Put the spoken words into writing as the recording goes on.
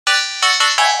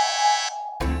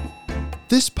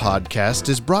This podcast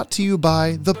is brought to you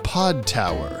by The Pod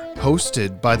Tower,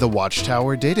 hosted by the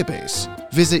Watchtower database.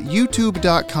 Visit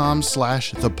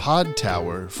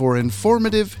youtube.com/thepodtower for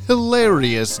informative,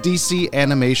 hilarious DC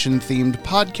animation-themed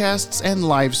podcasts and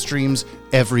live streams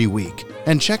every week.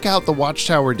 And check out the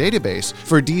Watchtower database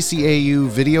for DCAU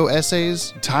video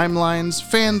essays, timelines,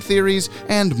 fan theories,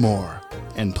 and more.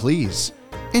 And please,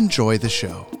 enjoy the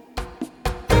show.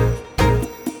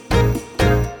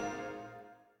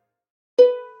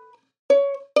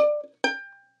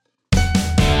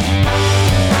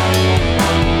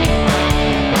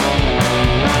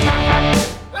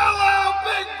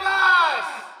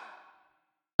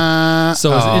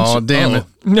 Damn it.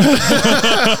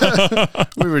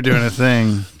 We were doing a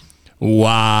thing.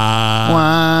 Wow.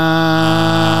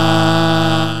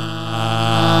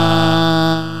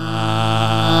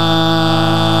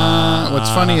 What's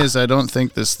funny is I don't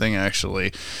think this thing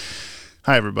actually...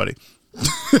 Hi, everybody.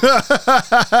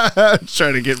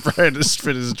 Trying to get Brian to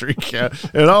spit his drink out.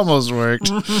 It almost worked.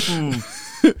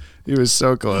 He was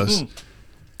so close.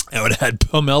 I would have had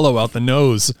pomelo out the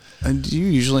nose. Do you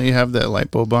usually have that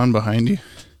light bulb on behind you?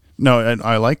 No,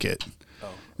 I like it. Oh.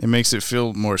 It makes it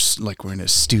feel more like we're in a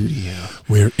studio.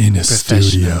 We're in a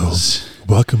studio.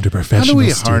 Welcome to Professional How do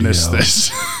we Studio. harness this?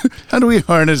 How do we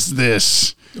harness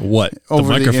this? What?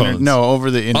 Over the microphones? over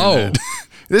the internet. Oh.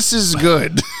 This is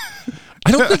good.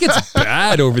 I don't think it's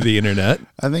bad over the internet.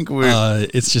 I think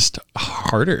it's just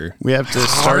harder. We have to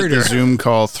start the Zoom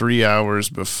call 3 hours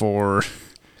before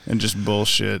and just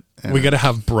bullshit. And we got to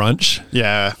have brunch.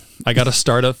 Yeah. I got to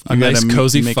start a nice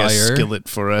cozy make fire. A skillet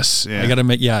for us. Yeah. I got to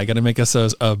make us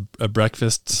a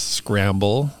breakfast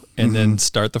scramble and then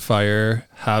start the fire.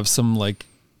 Have some San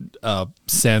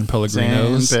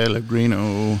Pellegrinos. San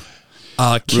Pellegrino.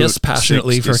 Kiss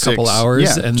passionately 66. For a couple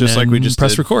hours and just then like we just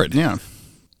press did. Record. Yeah.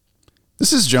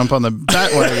 This is Jump on the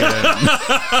Batwagon,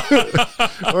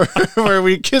 where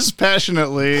we kiss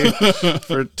passionately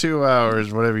for 2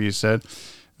 hours, whatever you said.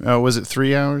 Was it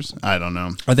 3 hours? I don't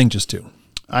know. I think just 2.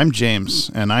 I'm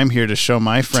James, and I'm here to show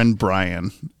my friend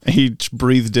Brian. He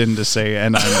breathed in to say,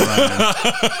 and I'm Brian.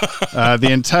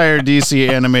 The entire DC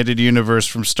animated universe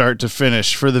from start to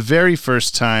finish for the very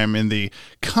first time in the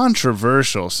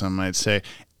controversial, some might say,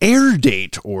 air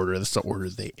date order. That's the order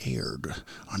they aired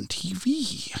on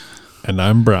TV. And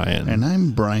I'm Brian. And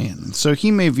I'm Brian. So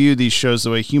he may view these shows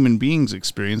the way human beings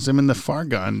experience them in the far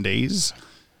gone days.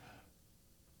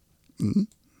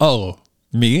 Oh,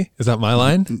 me? Is that my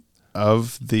line?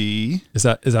 Of the... Is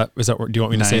that? Do you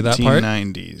want me to say that part?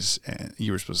 1990s. And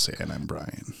you were supposed to say, and I'm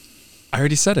Brian. I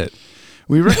already said it.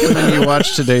 We recommend you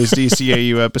watch today's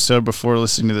DCAU episode before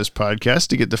listening to this podcast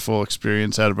to get the full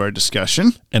experience out of our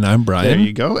discussion. And I'm Brian. There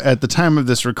you go. At the time of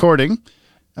this recording,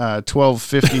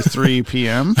 12:53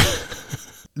 p.m.,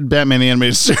 Batman the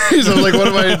Animated Series. I was like, what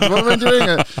am I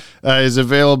doing? Is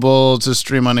available to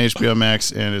stream on HBO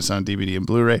Max, and it's on DVD and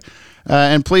Blu-ray.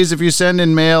 And please, if you send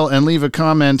in mail and leave a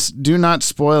comment, do not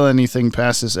spoil anything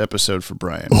past this episode for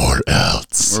Brian. Or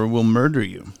else. Or we'll murder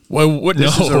you. What?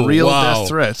 This is a real death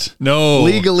threat. No.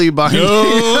 Legally binding.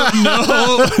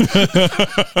 No.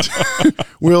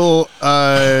 We'll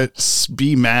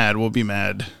be mad. We'll be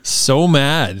mad. So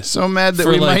mad. So mad that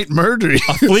we might murder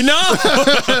you. No.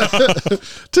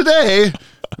 Today,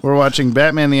 we're watching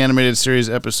Batman the Animated Series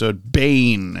episode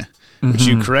Bane. Which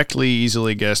you correctly,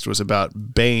 easily guessed was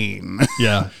about Bane.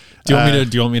 Yeah. Do you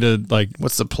want me to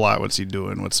What's the plot? What's he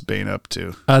doing? What's Bane up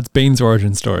to? It's Bane's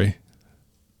origin story.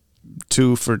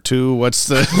 2 for 2. What's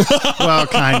the? Well,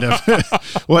 kind of.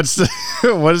 What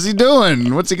is he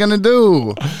doing? What's he gonna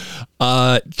do?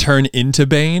 Turn into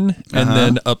Bane and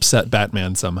then upset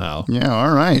Batman somehow. Yeah.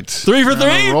 All right. 3 for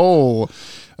 3. Roll.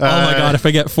 Oh my God! If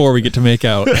I get 4, we get to make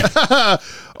out.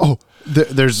 Oh.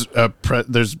 There's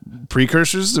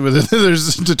precursors.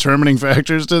 There's determining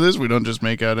factors to this. We don't just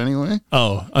make out anyway.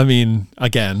 Oh, I mean,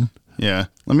 again. Yeah.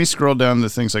 Let me scroll down the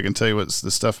things I can tell you what's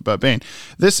the stuff about Bane.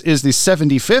 This is the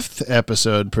 75th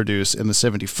episode produced and the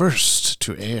 71st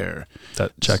to air.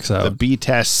 That checks out. The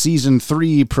BTAS Season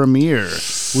 3 premiere.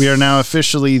 We are now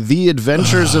officially The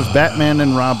Adventures of Batman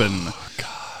and Robin.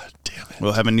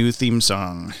 We'll have a new theme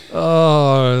song.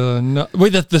 Oh, no.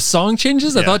 Wait, the song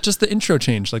changes? Yeah. I thought just the intro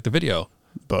changed, like the video.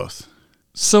 Both.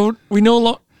 So we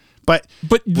know But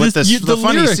the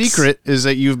funny lyrics. secret is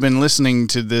that you've been listening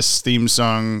to this theme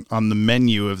song on the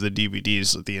menu of the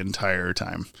DVDs the entire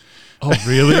time. Oh,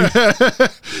 really?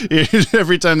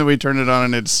 Every time that we turn it on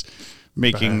and it's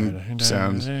making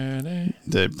sounds.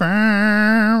 The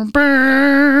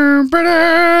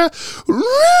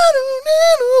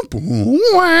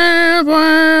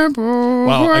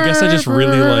wow, I guess I just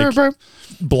really like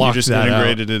blocked You just that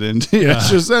integrated out. it into. Yeah, it's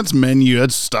just that's menu.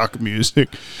 That's stock music.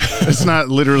 It's not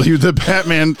literally the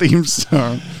Batman theme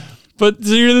song. But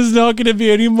there's not going to be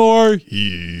any more.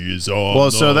 He's on. Well,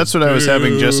 so that's what I was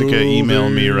having Jessica email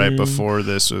me right before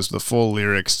this was the full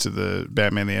lyrics to the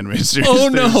Batman the Animated Series. Oh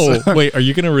theme no! song. Wait, are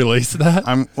you going to release that?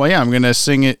 I'm going to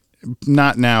sing it.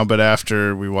 Not now, but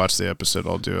after we watch the episode,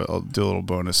 I'll do a little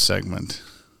bonus segment.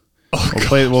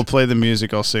 We'll play the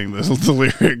music. I'll sing the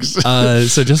lyrics.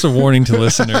 So just a warning to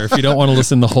listener: if you don't want to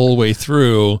listen the whole way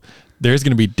through, there's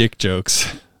going to be dick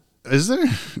jokes. Is there?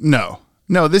 No.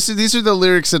 These are the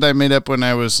lyrics that I made up when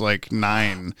I was like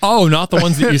 9. Oh, not the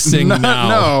ones that you sing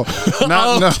now.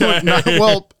 No, Okay. not.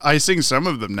 Well, I sing some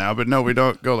of them now, but no, we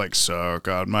don't go like "suck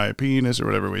on my penis" or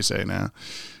whatever we say now,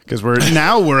 because we're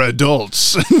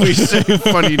adults. We say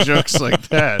funny jokes like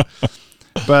that.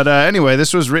 But anyway,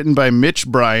 this was written by Mitch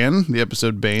Bryan, the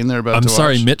episode Bane. They're about to watch. I'm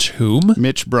sorry, Mitch whom?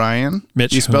 Mitch Bryan.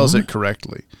 Mitch He spells whom? it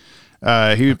correctly.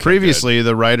 He was previously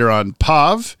the writer on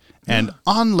Pav and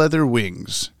On Leather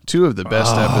Wings, 2 of the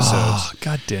best episodes. Oh,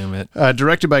 God damn it.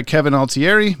 Directed by Kevin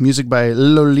Altieri, music by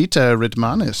Lolita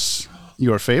Ritmanis,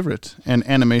 your favorite, and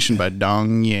animation by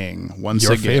Dong Yang.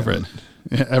 Your favorite.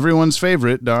 Everyone's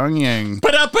favorite, Dong Yang.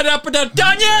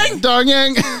 Dong Yang! Dong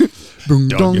Yang! Dong,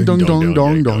 dong, dong, dong,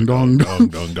 dong, dong,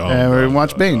 dong. And we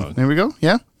watch Bane. Here we go.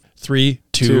 Yeah? 3,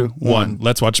 2, 1.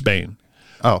 Let's watch Bane.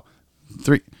 Oh,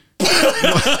 3.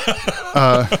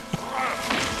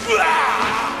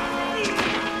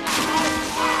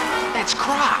 That's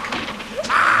Croc.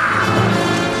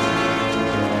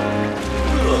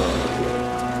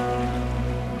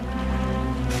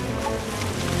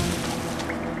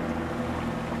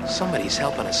 Somebody's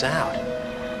helping us out.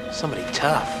 Somebody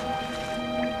tough.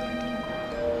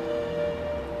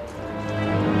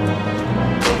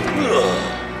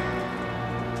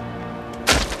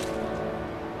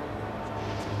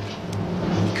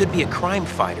 He could be a crime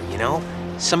fighter, you know?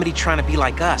 Somebody trying to be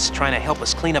like us, trying to help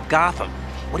us clean up Gotham.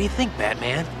 What do you think,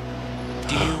 Batman?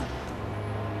 Do you...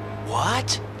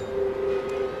 What?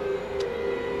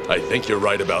 I think you're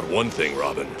right about one thing,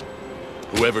 Robin.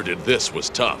 Whoever did this was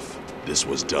tough. This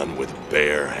was done with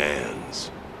bare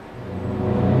hands.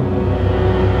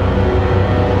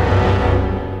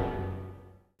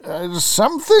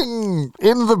 Something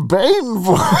in the Bane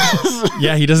voice.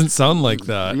 Yeah, he doesn't sound like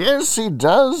that. Yes, he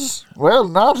does. Well,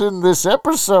 not in this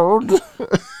episode.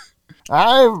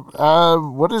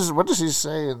 What does he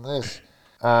say in this?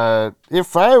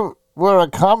 If I were a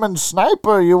common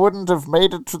sniper, you wouldn't have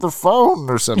made it to the phone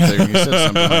or something. He said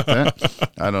something like that.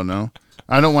 I don't know.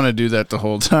 I don't want to do that the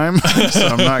whole time, so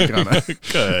I'm not gonna.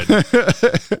 Good.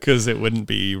 Because it wouldn't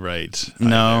be right.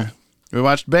 No. either. We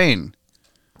watched Bane.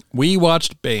 We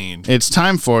watched Bane. It's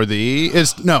time for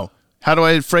how do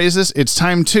I phrase this? It's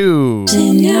time to...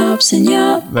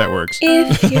 Synyap. That works.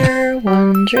 If you're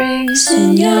wondering,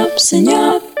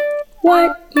 Synyap,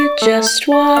 what you just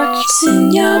watched.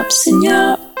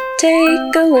 Synyap.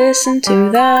 Take a listen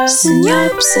to the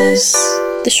synopsis.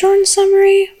 The short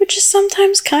summary, which is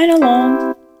sometimes kind of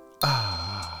long.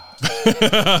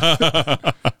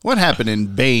 What happened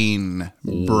in Bane,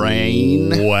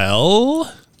 Brain?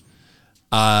 Well,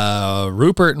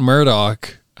 Rupert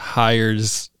Murdoch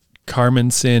hires Carmen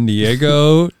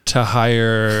Sandiego to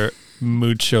hire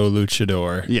Mucho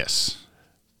Luchador Yes.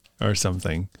 or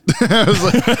something. I was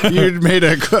like, you made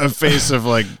a face of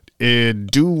like,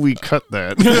 do we cut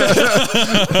that?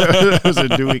 It was a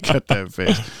do we cut that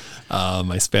face.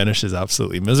 My Spanish is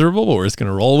absolutely miserable, but we're just going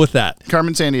to roll with that.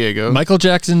 Carmen Sandiego. Michael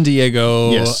Jackson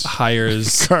Diego Yes.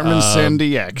 hires Carmen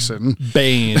Sandy Jackson.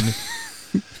 Bane.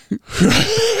 You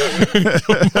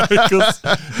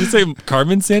say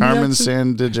Carmen Sandy Carmen Jackson?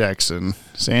 Sandy Jackson.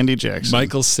 Sandy Jackson.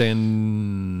 Michael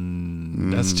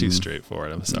That's too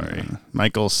straightforward. I'm sorry.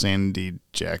 Michael Sandy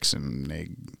Jackson.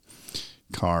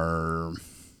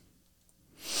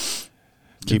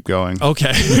 Keep going.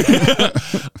 Okay.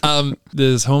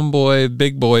 This homeboy,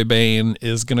 big boy Bane,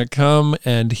 is going to come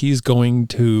and he's going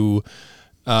to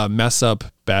mess up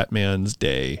Batman's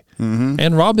day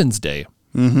and Robin's day.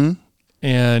 Mm-hmm.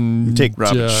 And Take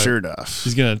Robin's shirt off.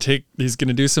 He's gonna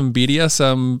do some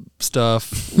BDSM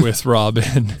stuff with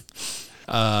Robin.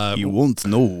 He won't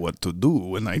know what to do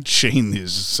when I chain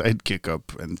his sidekick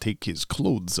up and take his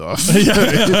clothes off.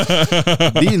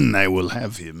 Then I will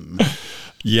have him.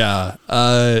 Yeah.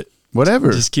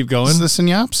 Whatever. Just keep going. It's the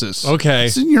synopsis. Okay.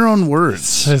 It's in your own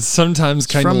words. It's sometimes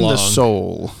kind of From long. the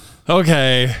soul.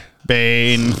 Okay.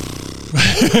 Bane.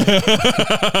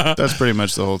 That's pretty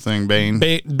much the whole thing. Bane.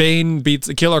 Bane beats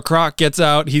Killer Croc, gets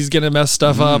out. He's gonna mess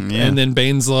stuff up, yeah. and then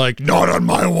Bane's like, "Not on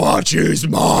my watch, he's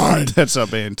mine." That's how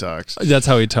Bane talks. That's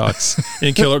how he talks.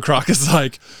 And Killer Croc is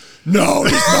like, no,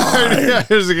 he's mine. I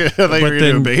thought you were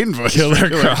doing a Bane voice. Killer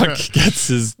Croc gets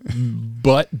his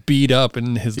butt beat up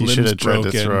and his He should limbs have tried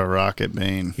broken. to throw a rock at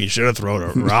Bane. He should have thrown a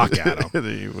rock at him.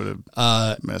 He would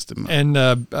have messed him up.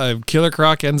 And Killer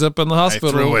Croc ends up in the I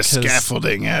hospital. threw a 'cause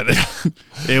scaffolding at it.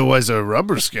 It was a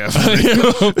rubber scaffolding.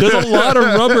 There's a lot of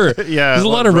rubber. Yeah, There's a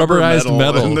lot of rubberized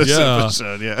metal. in this Yeah.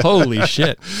 episode. Yeah. Holy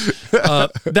shit.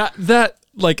 That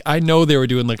like I know they were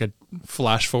doing like a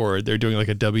flash forward. They're doing like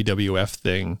a WWF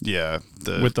thing. Yeah,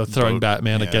 with the throwing boat,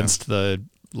 Batman against the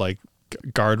like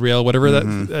guardrail, whatever that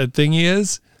thingy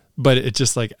is. But it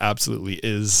just like absolutely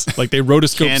is. Like they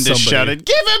rotoscoped Candace somebody. shouted,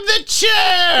 "Give him the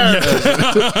chair!"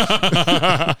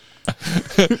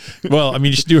 Well, I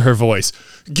mean, you should do her voice.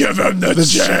 Give him the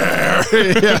chair.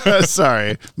 Yeah,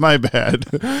 sorry, my bad.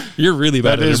 You're really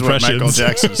bad That at is what impressions. Michael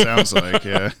Jackson sounds like.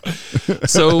 Yeah.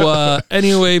 So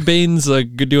anyway, Bane's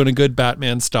doing a good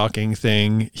Batman stalking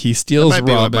thing. He steals Might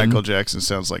be what Robin. Michael Jackson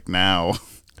sounds like now,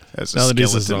 as a Now that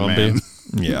he's a skeleton zombie. man.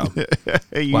 Yeah.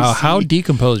 You Wow, how see?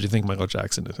 decomposed do you think Michael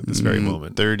Jackson is at this very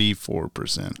moment?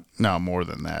 34%. No, more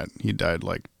than that. He died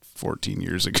like 14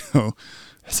 years ago.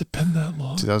 Has it been that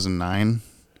long? 2009.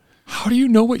 How do you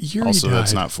know what year Also, he died?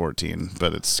 that's not 14,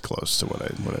 but it's close to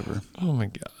whatever. Oh my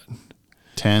god.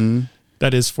 10,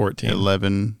 That is 14.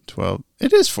 11, 12.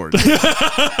 It is 14.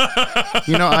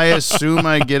 I assume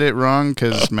I get it wrong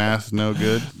because math no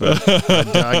good, but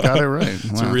I got it right.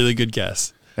 It's a really good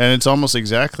guess. And it's almost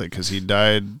exactly because he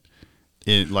died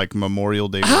in like Memorial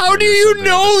Day. How do you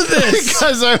know this?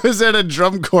 Because I was at a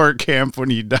drum corps camp when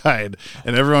he died,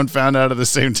 and everyone found out at the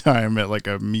same time at like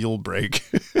a meal break.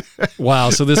 Wow,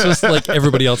 so this was like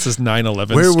everybody else's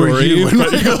 9/11 Where story. were you when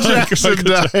but- Michael Jackson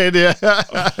died?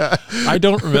 Yeah. I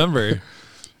don't remember.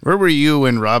 Where were you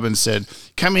when Robin said,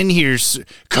 "Come in here,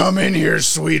 come in here,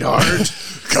 sweetheart.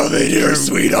 Come in here,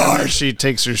 sweetheart." She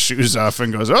takes her shoes off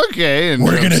and goes, "Okay." And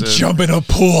jumps in. in a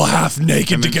pool half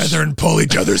naked And then together and pull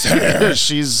each other's hair.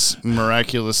 She's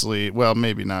miraculously, well,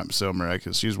 maybe not so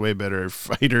miraculous. She's way better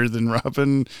fighter than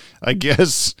Robin, I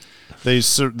guess. They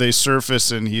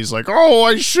surface and he's like, "Oh,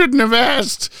 I shouldn't have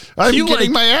asked. I'm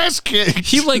getting my ass kicked."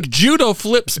 He like judo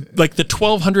flips like the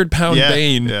 1,200-pound Yeah,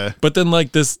 Bane, yeah. but then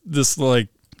like this like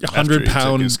After he took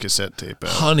 100-pound his cassette tape out.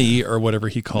 honey or whatever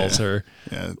he calls her,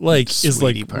 Yeah, like is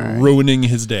sweetie like pie. ruining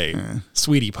his day.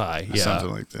 Sweetie pie, yeah.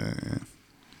 Something like that.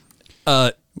 Yeah.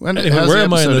 Anyway, how's where the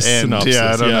am I in episode this end? synopsis?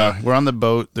 Yeah, I don't Yeah. know. We're on the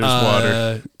boat. There's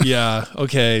water. Yeah.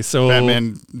 Okay. So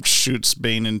Batman shoots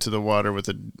Bane into the water with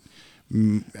a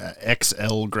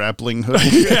XL grappling hook.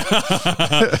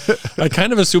 I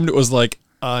kind of assumed it was like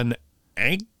an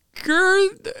anchor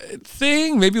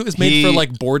thing. Maybe it was made for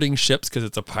like boarding ships because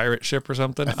it's a pirate ship or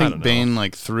something. I don't think know. Bane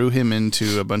like threw him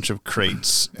into a bunch of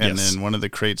crates, and Yes. then one of the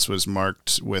crates was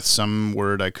marked with some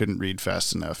word I couldn't read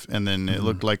fast enough, and then it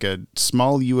looked like a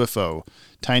small UFO,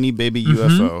 tiny baby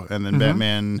UFO, and then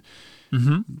Batman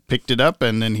picked it up,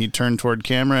 and then he turned toward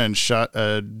camera and shot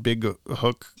a big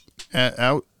hook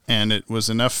out, and it was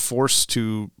enough force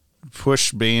to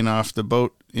push Bane off the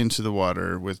boat into the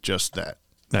water with just that.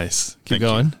 Nice. Keep Thank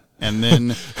going. you. And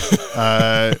then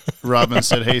Robin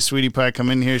said, "Hey, sweetie pie,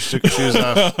 come in here." She took her shoes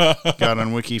off, got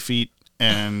on wiki feet,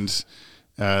 and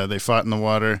they fought in the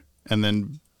water. And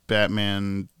then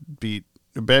Batman beat...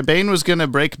 Bane was going to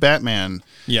break Batman.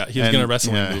 Yeah, he was going to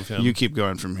wrestling move him. You keep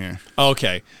going from here.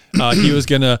 Okay. He was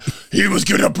gonna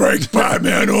break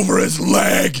Batman over his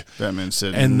leg. Batman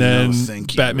said, And "No, then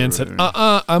thank you," Batman or said,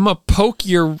 whatever. I'm gonna poke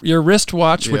your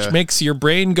wristwatch, Yeah. which makes your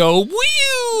brain go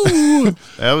woo.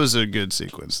 That was a good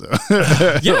sequence, though.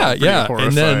 Yeah, Pretty yeah.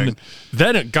 horrifying. And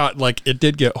then it got like it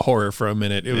did get horror for a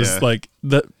minute. It was Yeah. like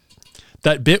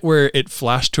that bit where it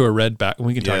flashed to a red bat.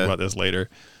 We can talk Yeah. about this later.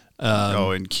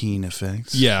 And keen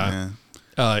effects. Yeah.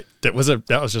 That was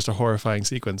just a horrifying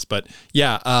sequence. But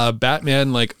yeah,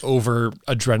 Batman like over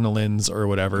adrenalines or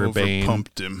whatever, Bane.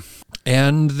 Pumped him.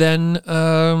 And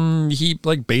then he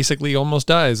like basically almost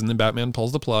dies, and then Batman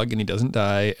pulls the plug and he doesn't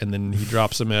die, and then he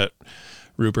drops him at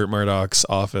Rupert Murdoch's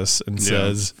office and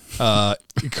says,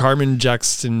 Carmen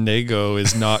Jackson-Nego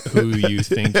is not who you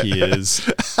think he is.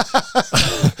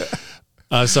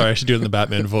 Sorry, I should do it in the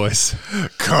Batman voice.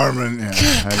 Carmen.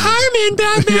 Carmen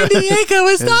Batman-Diego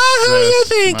is not who you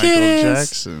think Michael it is.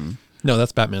 Jackson. No,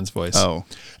 that's Batman's voice. Oh.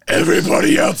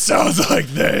 Everybody else sounds like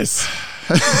this.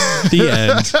 The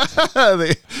end.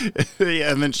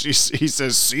 Yeah, and then he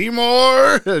says,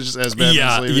 "Seymour," just as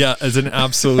Batman's leaving. Yeah, as an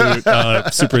absolute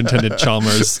Superintendent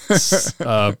Chalmers,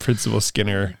 Principal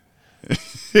Skinner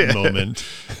moment.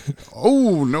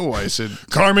 Oh no, I said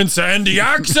Carmen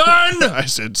Sandiaxon. I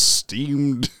said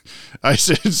steamed I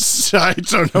said, I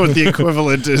don't know what the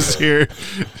equivalent is here.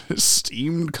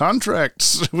 Steamed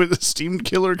contracts with steamed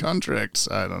killer contracts.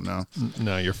 I don't know.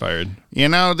 No, you're fired. You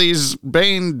know, these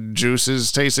Bane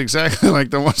juices taste exactly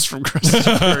like the ones from Kristen's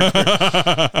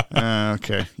Burger.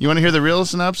 Okay. You want to hear the real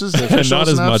synopsis? The official Not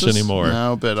as much synopsis? anymore.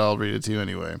 No, but I'll read it to you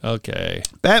anyway. Okay.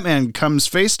 Batman comes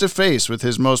face to face with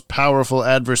his most powerful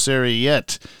adversary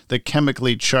yet, the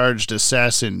chemically charged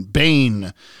assassin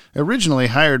Bane. Originally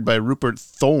hired by Rupert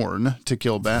Thorne to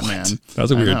kill Batman. That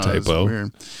was a weird I know, that was typo.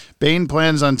 weird. Bane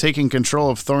plans on taking control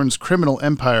of Thorne's criminal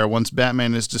empire once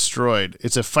Batman is destroyed.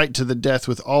 It's a fight to the death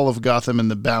with all of Gotham in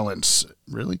the balance.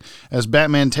 Really? As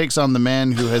Batman takes on the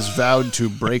man who has vowed to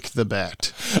break the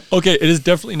bat. Okay, it is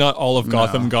definitely not all of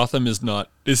Gotham. No. Gotham is not.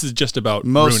 This is just about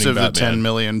Most ruining of the Batman. 10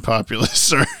 million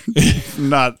populace are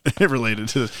not related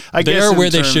to this. They are where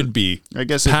they should be. I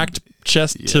guess packed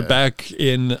chest to back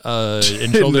in in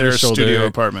shoulder their to shoulder. studio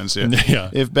apartments. Yeah.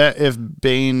 Yeah. If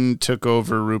Bane took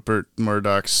over Rupert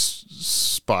Murdoch's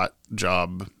spot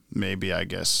job, maybe I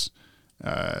guess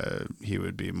he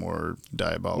would be more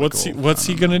diabolical. What's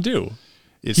he gonna do?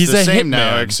 It's He's the a same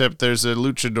now, hitman. except there's a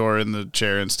luchador in the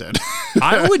chair instead.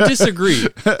 I would disagree.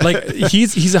 Like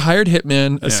he's a hired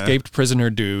hitman, escaped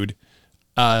prisoner dude.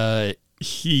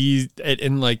 He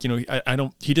and like, you know, I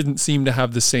don't. He didn't seem to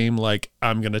have the same like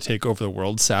I'm gonna take over the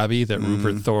world savvy that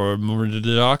Rupert Thor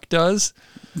Murdoch does.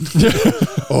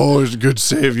 Oh, it's a good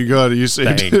save. You got it. You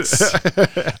saved it.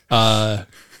 Thanks.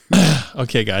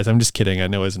 Okay, guys, I'm just kidding. I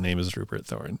know his name is Rupert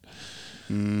Thorne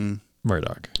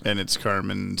Murdoch, And it's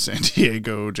Carmen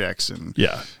Sandiego Jackson.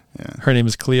 yeah. Her name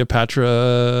is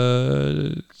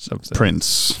Cleopatra something.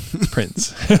 Prince.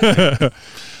 Yeah,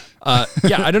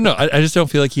 I don't know. I just don't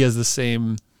feel like he has the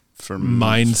same For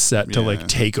mindset to yeah. like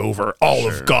take over all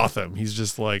of Gotham. He's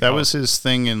just like That was his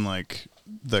thing in like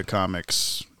the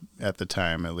comics at the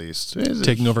time, at least.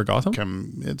 taking over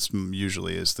Gotham. It's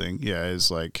usually his thing. Yeah,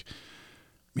 is like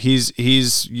he's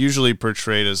usually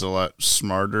portrayed as a lot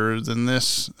smarter than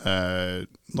this.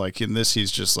 Like in this,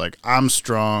 he's just like, I'm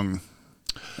strong,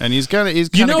 and he's kind of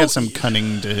got some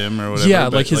cunning to him or whatever. Yeah,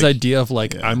 but like his idea of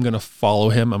like, yeah. I'm gonna follow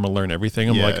him. I'm gonna learn everything.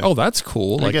 I'm like, oh, that's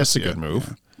cool. Like, that's a good move.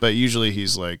 Yeah. But usually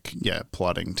he's like,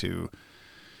 plotting to,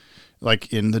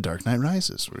 like in The Dark Knight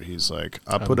Rises, where he's like,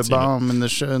 I'll put a bomb in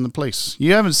the place.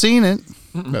 You haven't seen it.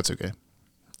 That's okay.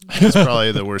 It's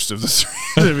probably the worst of the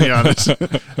three, to be honest.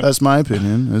 That's my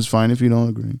opinion. It's fine if you don't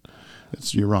agree.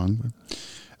 You're wrong.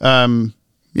 But,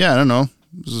 yeah, I don't know.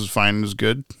 This is fine. It was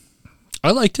good.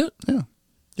 I liked it. Yeah.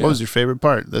 What was your favorite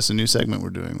part? That's a new segment we're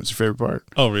doing. What's your favorite part?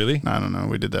 Oh, really? I don't know.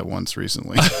 We did that once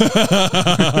recently.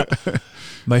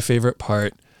 My favorite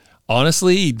part,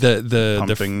 honestly,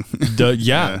 Pumping.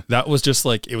 that was just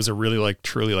like, it was a really like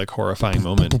truly like horrifying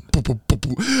moment.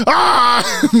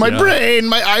 My brain,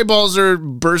 my eyeballs are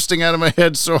bursting out of my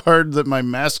head so hard that my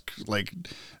mask like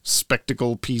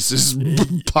spectacle pieces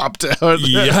popped out.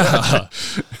 Yeah.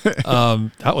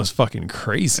 That was fucking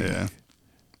crazy. Yeah.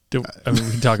 I mean,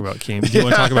 we can talk about Kane. Do you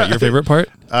want to talk about your favorite part?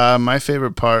 My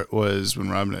favorite part was when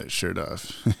Robin had his shirt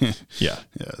off. Yeah.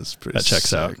 That's pretty That checks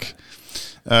sick.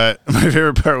 My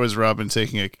favorite part was Robin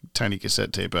taking a tiny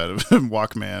cassette tape out of a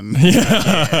Walkman.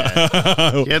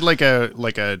 Yeah. He had like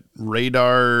a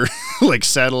radar, like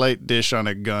satellite dish on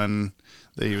a gun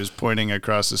that he was pointing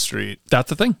across the street. That's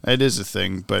the thing. It is a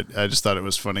thing, but I just thought it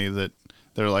was funny that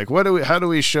they're like, how do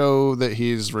we show that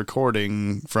he's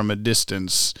recording from a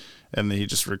distance? And then he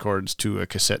just records to a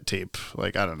cassette tape.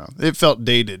 Like, I don't know. It felt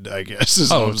dated, I guess, is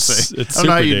what I'm saying. It's I don't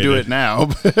know how you super do dated. it now,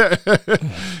 but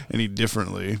any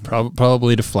differently.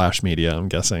 Probably to flash media, I'm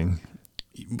guessing.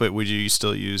 But would you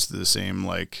still use the same,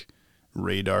 like,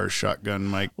 radar shotgun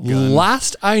mic gun?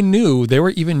 Last I knew, they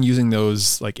were even using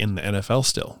those like in the NFL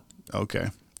still. Okay.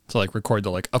 To like record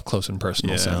the like up close and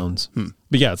personal Yeah. sounds.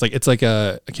 But yeah, it's like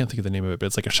a, I can't think of the name of it, but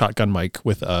it's like a shotgun mic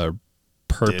with a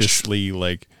purposely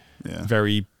like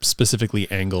very specifically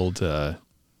angled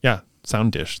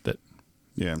sound dish that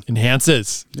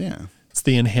enhances. Yeah. It's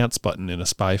the enhance button in a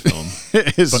spy film.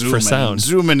 But for sound.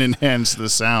 Zoom and enhance the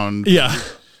sound. Yeah.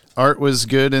 Art was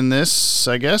good in this,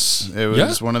 I guess. It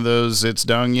was one of those, it's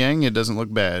Dong Yang, it doesn't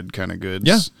look bad kind of goods.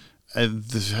 Yeah. I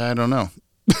don't know.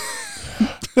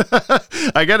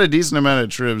 I got a decent amount of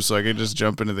trims, so I could just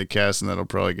jump into the cast, and that'll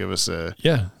probably give us a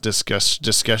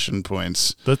discussion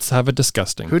points. Let's have a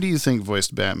disgusting. Who do you think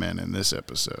voiced Batman in this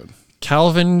episode?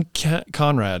 Calvin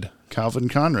Conrad. Calvin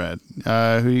Conrad.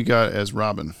 Who you got as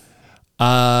Robin?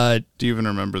 Do you even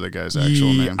remember the guy's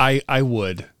actual name? I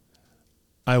would.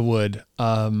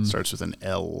 Starts with an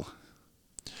L.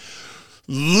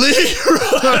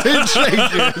 Leroy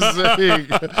Jenkins. There you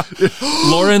go.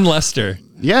 Lauren Lester.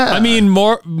 Yeah. I mean,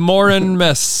 Morin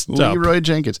messed up. Leroy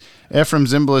Jenkins. Ephraim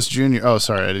Zimbalist Jr. Oh,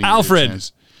 sorry. I didn't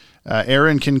Alfred.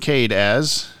 Aaron Kincaid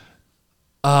as...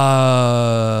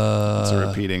 It's a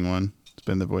repeating one. It's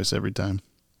been the voice every time.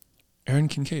 Aaron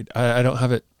Kincaid. I don't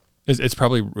have it. It's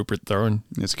probably Rupert Thorne.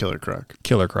 It's Killer Croc.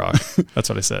 Killer Croc. That's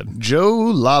what I said. Joe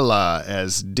Lala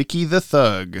as Dickie the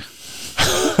Thug.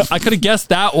 I could have guessed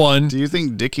that one. Do you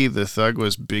think Dickie the Thug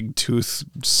was Big Tooth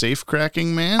safe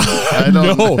cracking man? I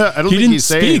don't No, I don't he think didn't he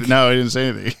said speak. No, he didn't say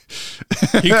anything.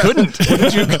 He couldn't. What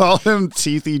did you call him?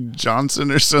 Teethy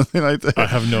Johnson or something like that? I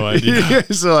have no idea.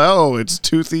 So, it's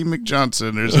Toothy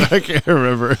McJohnson or something. I can't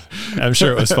remember. I'm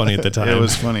sure it was funny at the time. It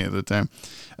was funny at the time.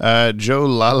 Joe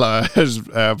Lala has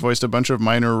voiced a bunch of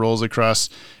minor roles across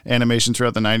animation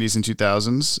throughout the 90s and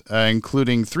 2000s,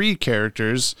 including 3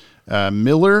 characters,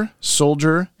 Miller,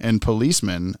 Soldier, and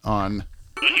Policeman on...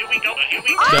 The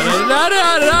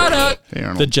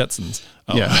Jetsons.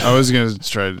 Oh. Yeah, I was going to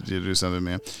try to do something,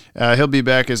 man. He'll be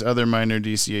back as other minor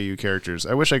DCAU characters.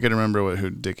 I wish I could remember who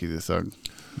Dickie the Thug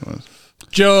was.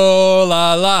 Joe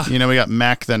Lala. You know, we got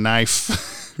Mac the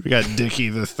Knife. We got Dickie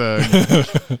the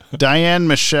Thug. Diane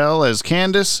Michelle as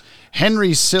Candace.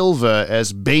 Henry Silva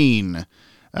as Bane.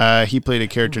 He played a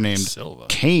character named Silva.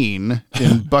 Kane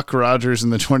in Buck Rogers in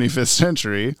the 25th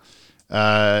Century.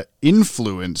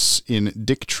 Influence in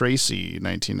Dick Tracy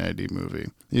 1990 movie.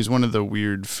 He's one of the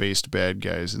weird-faced bad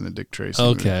guys in the Dick Tracy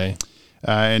movie. Okay.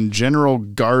 And General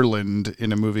Garland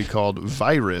in a movie called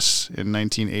Virus in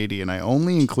 1980, and I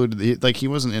only included he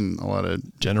wasn't in a lot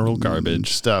of General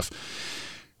Garbage stuff.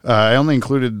 I only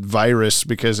included Virus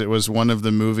because it was one of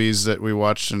the movies that we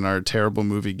watched in our terrible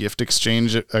movie gift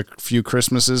exchange a few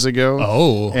Christmases ago.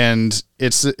 Oh, and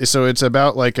it's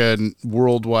about like a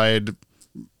worldwide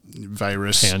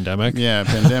virus pandemic. Yeah,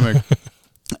 pandemic.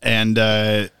 And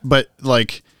but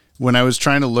like when I was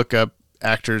trying to look up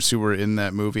actors who were in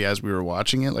that movie as we were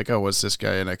watching it, like, oh, what's this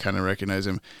guy? And I kind of recognize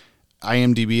him.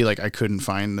 IMDb, like, I couldn't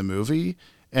find the movie,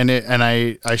 and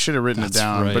I should have written it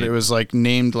down, right. but it was like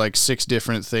named like 6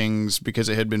 different things because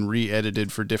it had been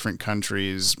re-edited for different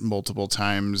countries multiple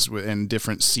times and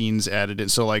different scenes added in.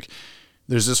 So like,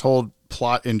 there's this whole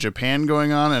plot in Japan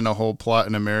going on and a whole plot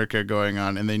in America going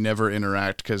on, and they never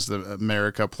interact because the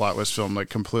America plot was filmed like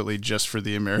completely just for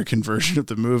the American version of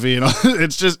the movie, and all.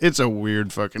 It's a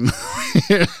weird fucking movie.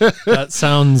 That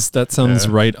sounds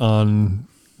right on,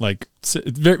 like,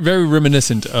 very, very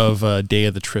reminiscent of Day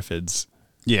of the Triffids.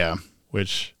 Yeah,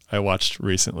 which I watched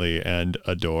recently and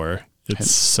adore.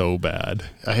 It's so bad.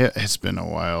 It's been a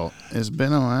while.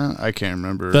 I can't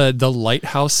remember. The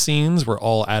lighthouse scenes were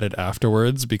all added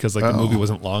afterwards because like the movie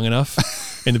wasn't long enough,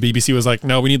 and the BBC was like,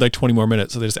 "No, we need like 20 more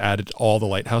minutes," so they just added all the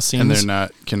lighthouse scenes, and they're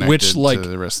not connected to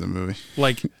the rest of the movie.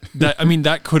 Like that. I mean,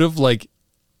 that could have like.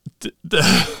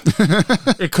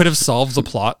 It could have solved the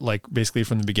plot like basically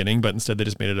from the beginning, but instead they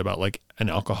just made it about like an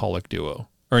alcoholic duo.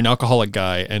 Or an alcoholic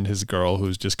guy and his girl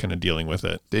who's just kind of dealing with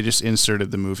it. They just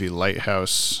inserted the movie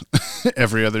Lighthouse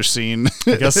every other scene.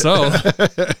 I guess so.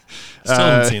 Still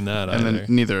haven't seen that either. And then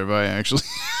neither have I, actually.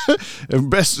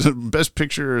 Best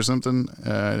picture or something. I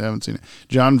haven't seen it.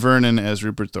 John Vernon as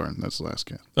Rupert Thorne. That's the last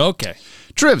guy. Okay.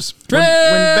 Trivs. When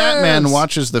Batman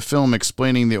watches the film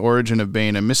explaining the origin of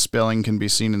Bane, a misspelling can be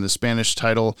seen in the Spanish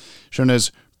title shown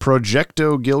as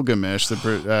Proyecto Gilgamesh.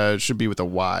 That should be with a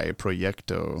Y.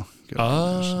 Proyecto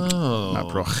Gilgamesh. Oh. Not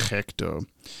Projecto.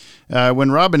 When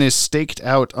Robin is staked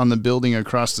out on the building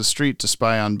across the street to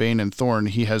spy on Bane and Thorne,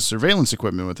 he has surveillance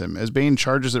equipment with him. As Bane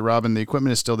charges at Robin, the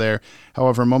equipment is still there.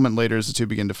 However, a moment later, as the two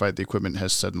begin to fight, the equipment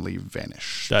has suddenly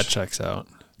vanished. That checks out.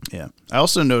 Yeah. I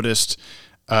also noticed,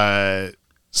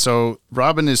 so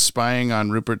Robin is spying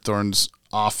on Rupert Thorne's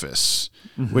office,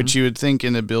 which you would think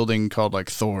in a building called like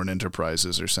Thorne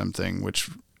Enterprises or something, which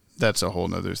that's a whole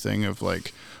nother thing of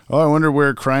like, oh, I wonder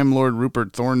where crime lord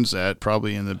Rupert Thorne's at,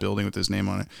 probably in the building with his name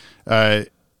on it.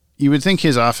 You would think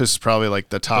his office is probably like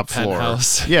the top floor.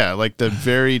 Penthouse. Yeah, like the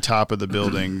very top of the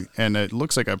building, and it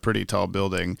looks like a pretty tall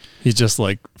building. He's just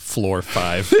like floor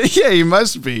 5. Yeah, he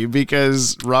must be,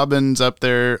 because Robin's up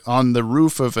there on the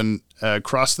roof of an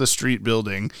across the street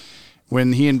building.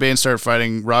 When he and Bane start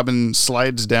fighting, Robin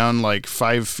slides down like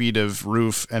 5 feet of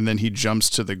roof, and then he jumps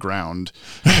to the ground.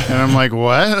 And I'm like,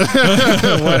 what?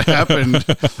 What happened?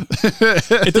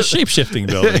 It's a shape-shifting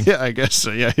building. Yeah, I guess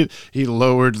so. Yeah, he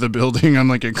lowered the building on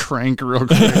like a crank real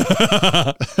quick.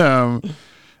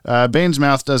 Bane's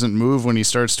mouth doesn't move when he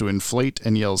starts to inflate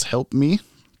and yells, "Help me."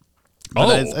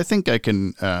 But I think I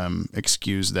can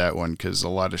excuse that one because a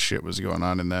lot of shit was going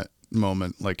on in that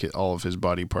moment, like all of his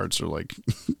body parts are like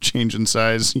changing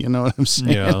size. You know what I'm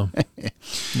saying? Yeah.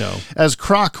 No. As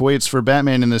Croc waits for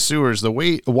Batman in the sewers,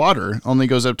 the water only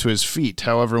goes up to his feet.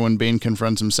 However, when Bane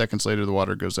confronts him seconds later, the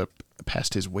water goes up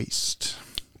past his waist.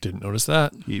 Didn't notice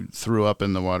that. He threw up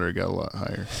in the water, it got a lot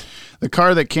higher. The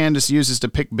car that Candace uses to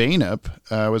pick Bane up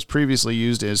was previously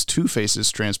used as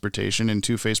Two-Face's transportation in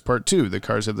Two-Face Part 2. The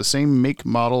cars have the same make,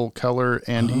 model, color,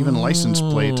 and even license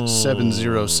plate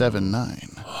 7079.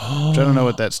 Which I don't know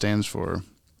what that stands for,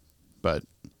 but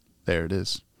there it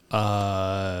is.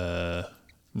 No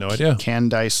idea.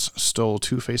 Candice stole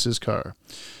Two-Face's car.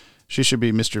 She should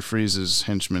be Mr. Freeze's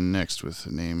henchman next with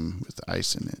a name with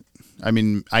ice in it. I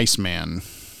mean, Iceman.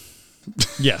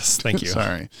 Yes, thank you.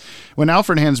 Sorry. When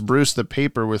Alfred hands Bruce the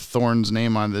paper with Thorne's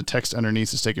name on, the text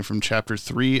underneath is taken from Chapter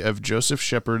 3 of Joseph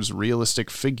Shepard's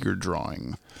realistic figure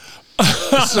drawing.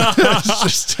 It's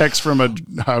just text from a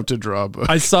how to draw book.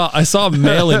 I saw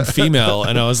male and female,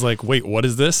 and I was like, wait, what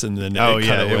is this? And then it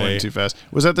went too fast.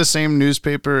 Was that the same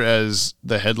newspaper as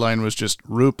the headline was just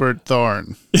Rupert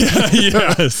Thorne?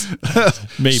 Yes.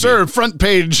 Maybe. Sir, front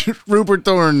page, Rupert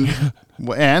Thorne.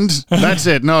 And that's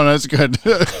it. No, that's good.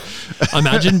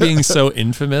 Imagine being so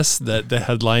infamous that the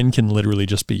headline can literally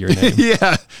just be your name.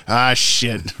 Yeah. Ah,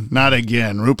 shit. Not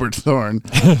again. Rupert Thorne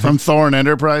from Thorne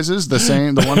Enterprises. The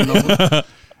one and only.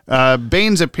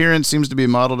 Bane's appearance seems to be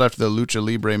modeled after the lucha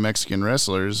libre Mexican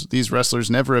wrestlers. These wrestlers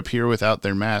never appear without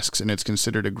their masks, and it's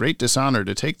considered a great dishonor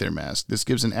to take their mask. This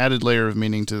gives an added layer of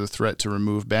meaning to the threat to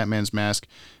remove Batman's mask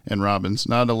and Robin's,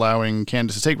 not allowing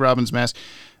Candace to take Robin's mask,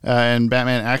 and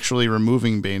Batman actually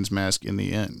removing Bane's mask in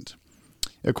the end.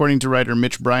 According to writer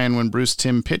Mitch Bryan, when Bruce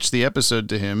Timm pitched the episode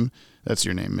to him, that's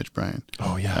your name, Mitch Bryan.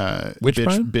 Oh, yeah. Which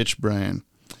Bryan? Bitch Bryan.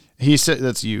 He said,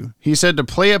 that's you. He said to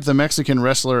play up the Mexican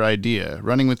wrestler idea.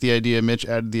 Running with the idea, Mitch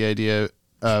added the idea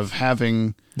of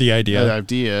having... The idea. I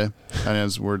know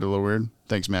it's a little weird.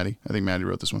 Thanks, Maddie. I think Maddie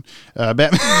wrote this one.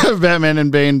 Batman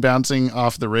and Bane bouncing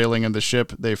off the railing of the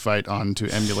ship they fight on to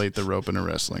emulate the rope in a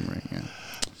wrestling ring. Yeah.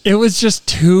 It was just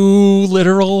too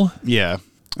literal. Yeah.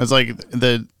 It's like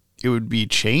it would be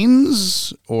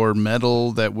chains or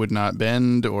metal that would not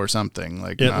bend or something.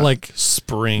 Like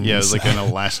springs. Yeah, it was like an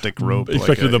elastic rope.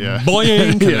 Expected the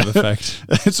boing kind of effect.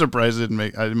 I'm surprised it didn't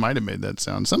make... I might have made that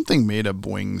sound. Something made a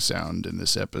boing sound in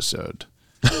this episode.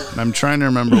 And I'm trying to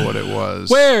remember what it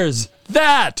was. Where's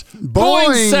that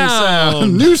boing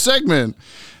sound? New segment.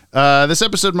 This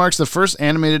episode marks the first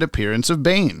animated appearance of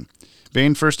Bane.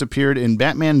 Bane first appeared in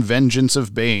Batman Vengeance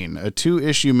of Bane, a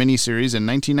 2-issue miniseries in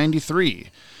 1993.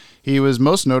 He was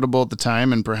most notable at the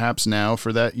time, and perhaps now,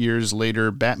 for that year's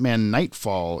later Batman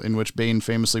Nightfall, in which Bane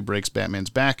famously breaks Batman's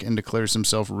back and declares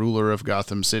himself ruler of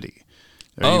Gotham City.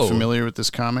 Are you familiar with this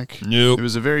comic? Nope. It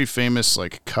was a very famous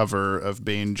cover of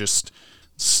Bane just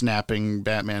snapping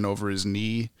Batman over his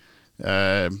knee.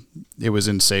 It was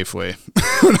in Safeway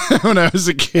when I was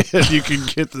a kid. You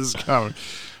could get this comic.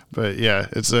 But yeah,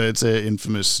 it's an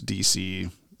infamous DC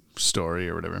story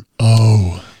or whatever.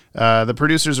 Oh. The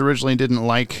producers originally didn't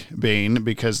like Bane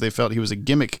because they felt he was a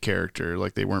gimmick character,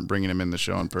 like they weren't bringing him in the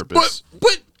show on purpose.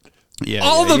 What? Yeah,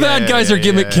 all the bad guys are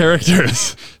gimmick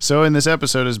characters. So in this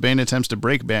episode, as Bane attempts to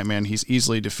break Batman, he's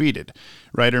easily defeated.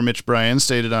 Writer Mitch Bryan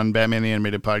stated on Batman the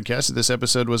Animated Podcast that this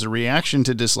episode was a reaction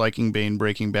to disliking Bane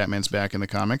breaking Batman's back in the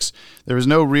comics. There was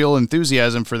no real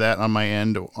enthusiasm for that on my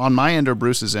end or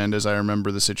Bruce's end, as I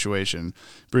remember the situation.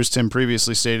 Bruce Timm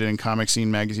previously stated in Comic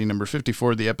Scene Magazine number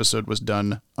 54 the episode was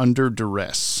done under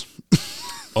duress.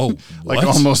 Oh, like what?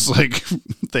 Almost like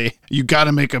you got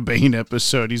to make a Bane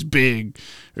episode. He's big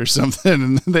or something,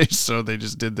 and they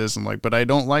just did this. And but I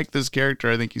don't like this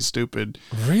character. I think he's stupid.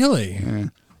 Really? Yeah.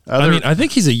 I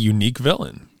think he's a unique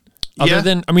villain. Other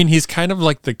than, he's kind of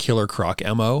like the Killer Croc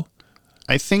MO.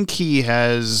 I think he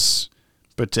has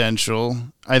potential.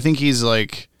 I think he's I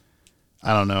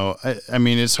don't know. I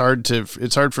mean, it's hard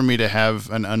for me to have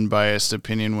an unbiased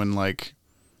opinion when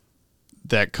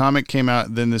that comic came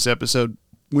out, then this episode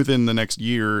within the next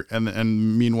year,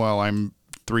 and meanwhile I'm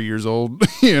 3 years old,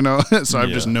 so I've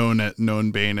just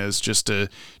known Bane as just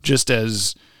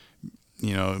as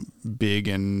big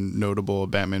and notable a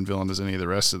Batman villain as any of the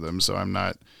rest of them. So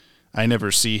I never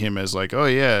see him as I'm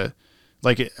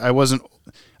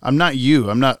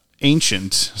not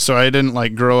ancient, so I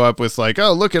didn't grow up with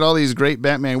oh, look at all these great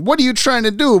Batman. What are you trying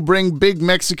to do? Bring big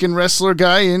Mexican wrestler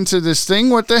guy into this thing?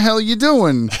 What the hell are you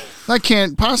doing? I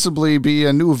can't possibly be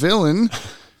a new villain.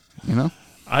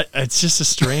 It's just a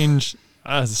strange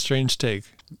take.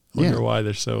 Wonder why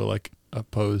they're so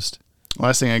opposed.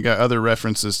 Last thing I got, other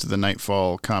references to the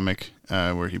Nightfall comic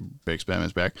where he breaks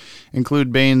Batman's back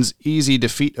include Bane's easy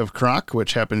defeat of Croc,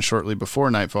 which happened shortly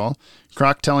before Nightfall,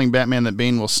 Croc telling Batman that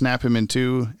Bane will snap him in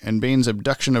two, and Bane's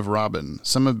abduction of Robin.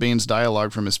 Some of Bane's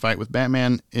dialogue from his fight with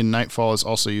Batman in Nightfall is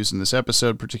also used in this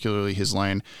episode, particularly his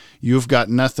line, "You've got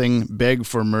nothing, beg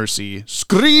for mercy,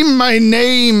 scream my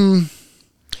name!"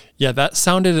 Yeah, that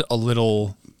sounded a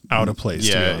little out of place.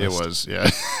 Yeah, it was. Yeah,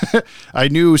 I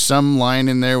knew some line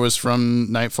in there was from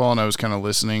Nightfall, and I was kind of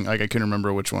listening. Like I couldn't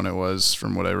remember which one it was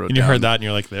from what I wrote. And you down. heard that, and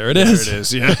you're like, "There it is." There it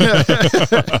is.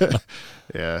 Yeah.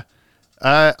 Yeah.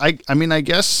 I mean, I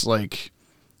guess like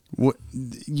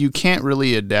you can't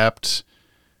really adapt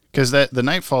because the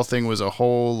Nightfall thing was a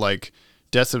whole like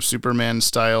Death of Superman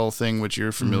style thing, which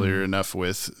you're familiar enough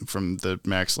with from the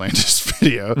Max Landis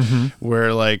video,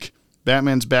 where like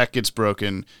Batman's back gets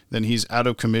broken, then he's out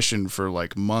of commission for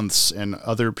like months, and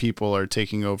other people are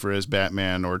taking over as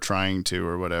Batman or trying to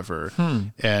or whatever.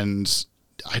 And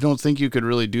I don't think you could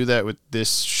really do that with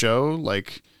this show.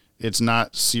 Like, it's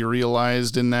not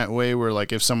serialized in that way where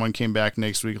like if someone came back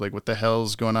next week, like what the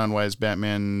hell's going on? Why is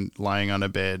Batman lying on a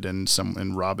bed and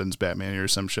Robin's Batman or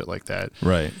some shit like that?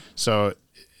 Right. So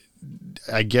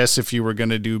I guess if you were going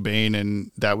to do Bane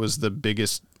and that was the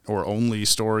biggest or only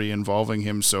story involving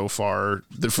him so far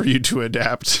for you to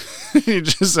adapt, you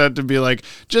just had to be like,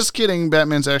 just kidding,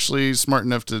 Batman's actually smart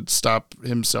enough to stop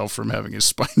himself from having his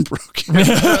spine broken.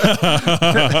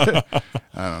 I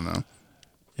don't know.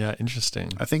 Yeah,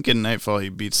 interesting. I think in Nightfall he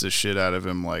beats the shit out of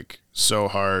him like so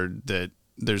hard that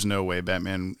there's no way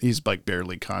Batman, he's like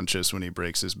barely conscious when he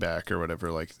breaks his back or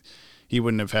whatever. Like he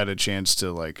wouldn't have had a chance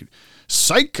to like,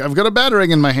 psych, I've got a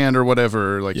batarang in my hand or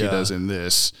whatever like he does in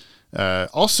this.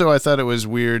 Also, I thought it was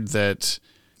weird that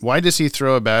why does he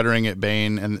throw a batarang at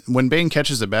Bane? And when Bane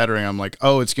catches a batarang, I'm like,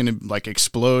 oh, it's going to like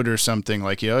explode or something.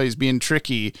 Like, he's being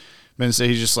tricky. But instead,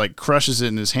 he just like crushes it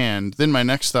in his hand. Then my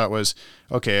next thought was,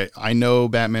 okay, I know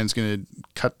Batman's going to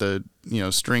cut the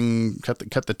string, cut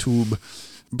the tube,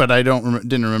 but I didn't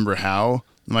remember how.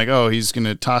 I'm like, oh, he's going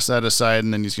to toss that aside,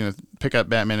 and then he's going to pick up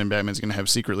Batman, and Batman's going to have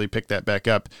secretly pick that back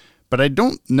up. But I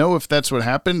don't know if that's what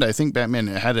happened. I think Batman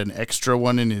had an extra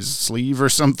one in his sleeve or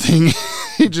something.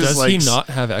 Does he not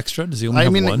have extra? Does he only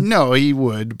have one? No, he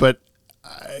would, but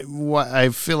I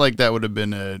feel like that would have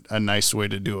been a nice way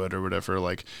to do it or whatever.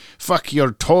 Like, fuck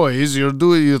your toys.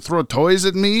 You throw toys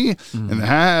at me,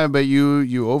 but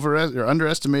you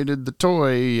underestimated the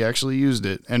toy. He actually used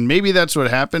it, and maybe that's what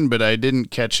happened. But I didn't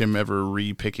catch him ever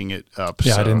re-picking it up.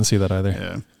 Yeah, so, I didn't see that either.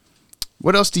 Yeah.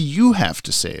 What else do you have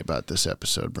to say about this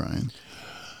episode, Brian?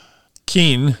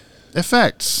 Keen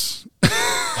effects.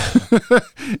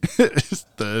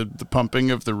 the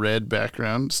pumping of the red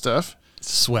background stuff.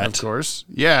 Sweat. Of course.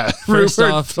 Yeah. First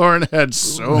Rupert off, Thorne had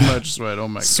so much sweat. Oh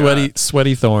my god.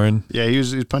 Sweaty Thorne. Yeah, he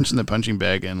was punching the punching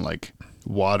bag and like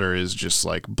water is just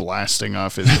like blasting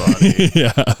off his body.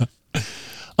 Yeah.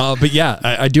 But yeah,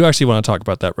 I do actually want to talk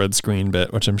about that red screen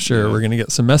bit, which I'm sure we're going to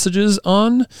get some messages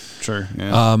on. Sure.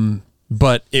 Yeah.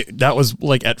 But that was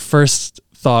like at first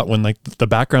thought when like the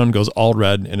background goes all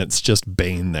red and it's just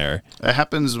Bane there. It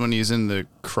happens when he's in the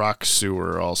Croc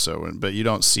sewer also, but you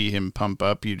don't see him pump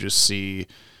up. You just see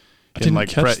him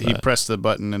like he pressed the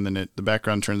button and then the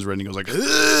background turns red and he goes like,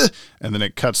 ugh! And then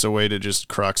it cuts away to just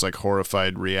Croc's like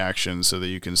horrified reaction so that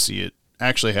you can see it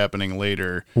actually happening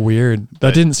later. Weird.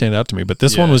 That didn't stand out to me, but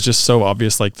this one was just so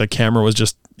obvious. Like the camera was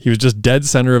he was just dead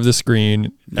center of the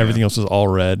screen. Everything else was all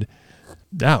red.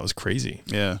 That was crazy.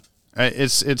 Yeah.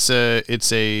 It's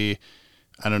a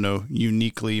I don't know,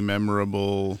 uniquely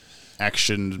memorable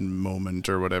action moment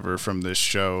or whatever from this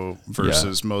show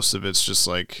versus most of it's just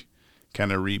like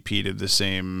kind of repeated the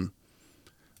same.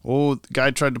 Oh, the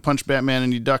guy tried to punch Batman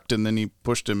and he ducked and then he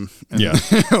pushed him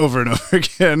over and over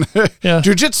again. Yeah.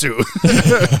 Jiu-jitsu,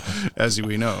 as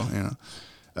we know.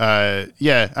 I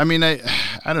mean,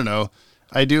 I don't know.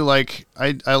 I do like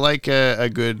I like a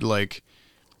good like.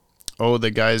 Oh,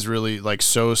 the guy's really like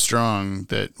so strong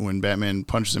that when Batman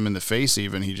punches him in the face,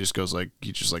 even he just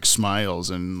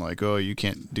smiles and like, oh, you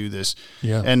can't do this.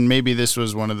 Yeah. And maybe this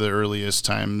was one of the earliest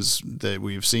times that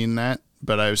we've seen that,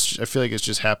 but I feel like it's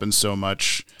just happened so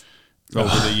much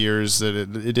over the years that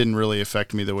it didn't really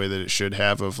affect me the way that it should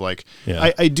have. Of like,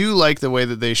 I do like the way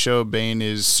that they show Bane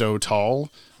is so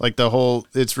tall. Like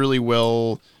it's really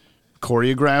well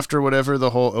choreographed or whatever.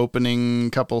 The whole opening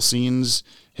couple scenes.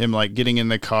 Him like getting in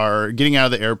the car, getting out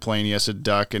of the airplane, he has to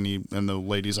duck, and the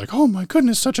lady's like, "Oh my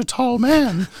goodness, such a tall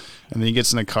man!" And then he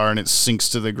gets in the car and it sinks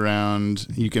to the ground.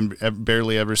 You can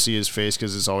barely ever see his face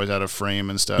because it's always out of frame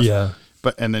and stuff. Yeah.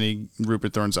 and then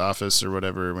Rupert Thorne's office or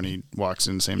whatever when he walks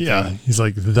in, same thing. He's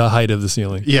like the height of the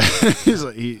ceiling. Yeah, he's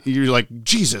like, you're like,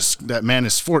 Jesus, that man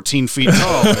is 14 feet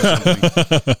tall. Or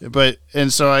something.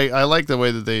 And so I like the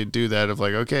way that they do that of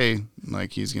like, okay,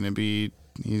 like he's gonna be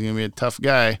a tough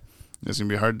guy. It's gonna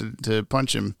be hard to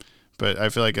punch him. But I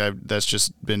feel like that's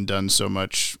just been done so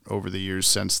much over the years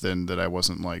since then that I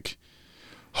wasn't like,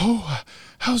 oh,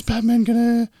 how's Batman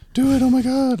gonna do it? Oh my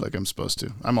God, like I'm supposed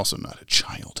to. I'm also not a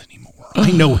child anymore. I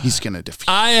know he's gonna defeat.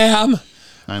 I am.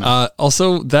 I know.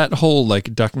 Also, that whole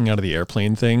like ducking out of the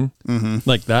airplane thing,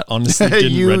 like that honestly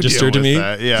didn't register to me.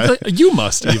 That, yeah, like, you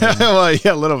must even. Well,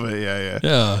 yeah, a little bit.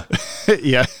 Yeah.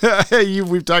 Yeah.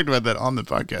 We've talked about that on the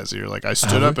podcast. You're like, I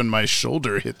stood up and my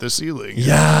shoulder hit the ceiling.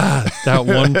 Yeah, that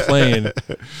one plane.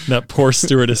 That poor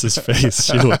stewardess's face.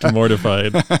 She looked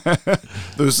mortified.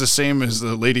 It was the same as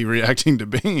the lady reacting to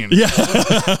Bane. Yeah.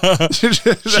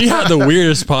 She had the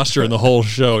weirdest posture in the whole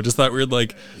show. Just that weird,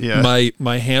 like,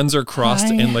 my hands are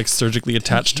crossed and like surgically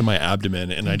attached to my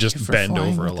abdomen, and I just bend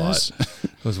over a lot.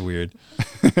 It was weird.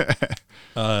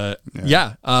 What?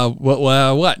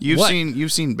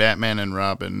 You've seen Batman and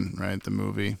Robin, right? The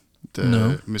movie,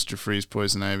 Mr. Freeze,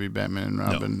 Poison Ivy, Batman and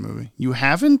Robin movie. You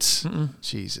haven't? Mm-mm.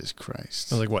 Jesus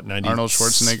Christ! I was like, what? 90? Arnold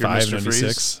Schwarzenegger, Mr.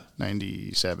 96? Freeze,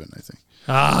 97, I think.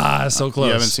 So close.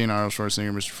 You haven't seen Arnold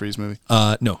Schwarzenegger, Mr. Freeze movie?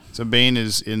 No. So Bane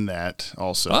is in that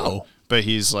also. Oh, but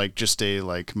he's like just a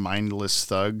like mindless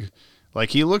thug.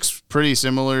 Like he looks pretty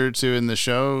similar to in the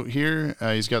show here.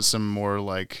 He's got some more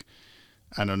like,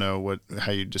 I don't know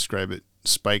how you describe it,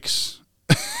 spikes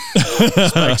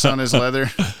on his leather.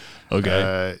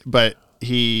 Okay. But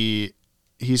he's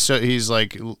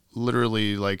like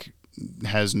literally like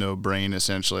has no brain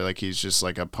essentially. Like he's just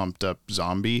like a pumped up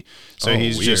zombie. So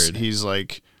he's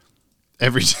like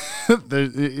it's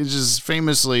just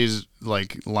famously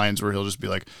like lines where he'll just be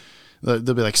like, they'll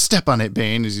be like, step on it,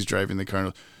 Bane, as he's driving the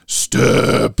car.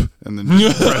 Step, and then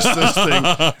press this thing,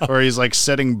 or he's like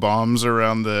setting bombs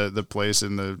around the place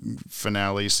in the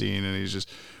finale scene, and he's just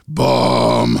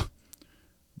bomb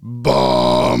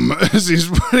as he's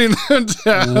putting them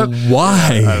down.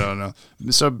 Why? I don't know.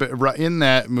 So in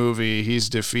that movie, he's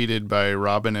defeated by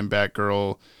Robin and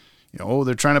Batgirl.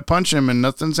 They're trying to punch him and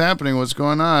nothing's happening. What's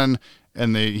going on?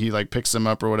 And he like picks them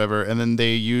up or whatever, and then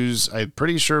they use, I'm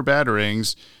pretty sure,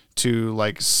 batarangs to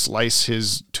like slice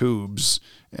his tubes.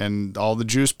 And all the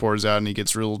juice pours out, and he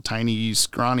gets real tiny,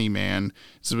 scrawny man.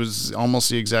 So it was almost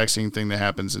the exact same thing that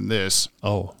happens in this.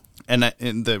 Oh, and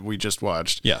that we just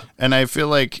watched. Yeah, and I feel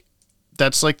like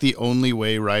that's like the only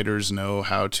way writers know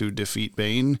how to defeat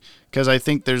Bane, because I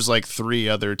think there's like 3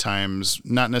 other times,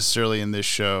 not necessarily in this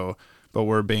show, but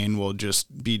where Bane will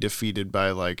just be defeated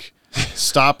by like,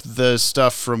 stop the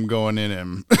stuff from going in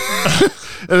him.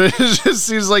 And it just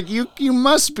seems like you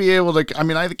must be able to. I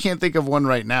mean, I can't think of one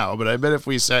right now, but I bet if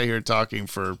we sat here talking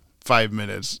for 5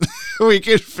 minutes, we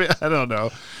could. I don't know.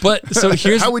 But so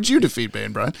here's how would you defeat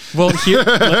Bane, Brian? Well, here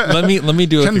let me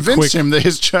do convince him that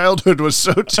his childhood was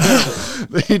so terrible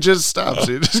that he just stops.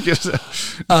 He just gives up.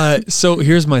 So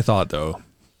here's my thought, though.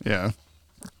 Yeah,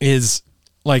 is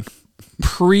like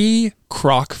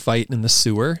pre-Croc fight in the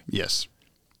sewer. Yes.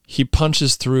 He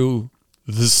punches through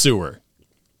the sewer.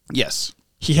 Yes.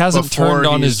 He hasn't turned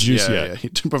on his juice yet. Yeah.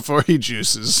 Before he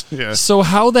juices. Yeah. So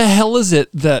how the hell is it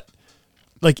that,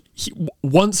 like,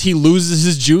 once he loses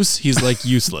his juice, he's like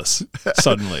useless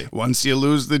suddenly? Once you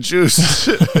lose the juice,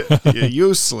 you're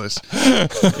useless.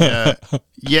 Yeah.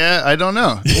 I don't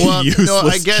know. Well,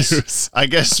 I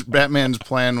guess Batman's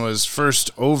plan was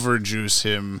first overjuice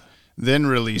him, then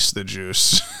release the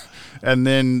juice. And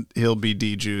then he'll be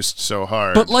dejuiced so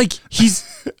hard. But like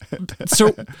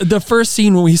so the first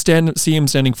scene when we see him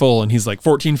standing full and he's like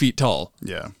 14 feet tall.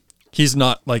 Yeah. He's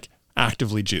not like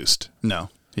actively juiced. No.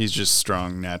 He's just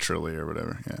strong naturally or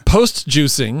whatever. Yeah. Post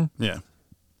juicing. Yeah.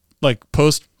 Like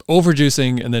post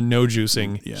overjuicing and then no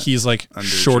juicing. Yeah. He's like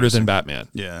shorter than Batman.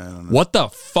 Yeah. I don't know. What the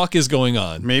fuck is going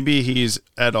on? Maybe he's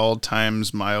at all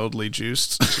times mildly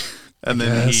juiced. And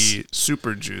then he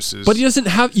super juices. But he doesn't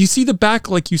have, you see the back,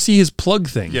 like you see his plug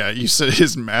thing. Yeah, you said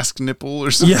his mask nipple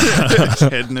or something. Yeah. His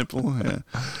head nipple.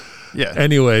 Yeah.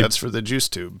 Anyway. That's for the juice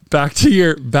tube. Back to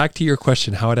your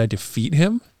question. How would I defeat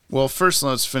him? Well, first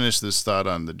let's finish this thought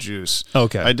on the juice.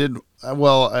 Okay.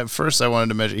 At first I wanted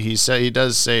to mention, he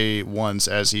does say once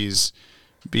as he's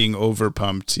being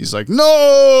overpumped, he's like,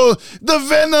 no, the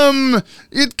venom,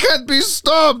 it can't be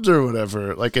stopped or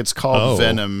whatever. Like it's called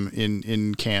venom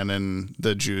in canon.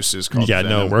 The juice is called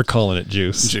venom. No, we're calling it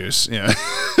juice. Yeah.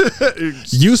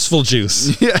 Useful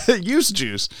juice. Yeah, use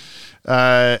juice.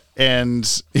 And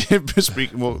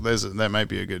speaking, that might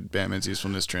be a good Batman's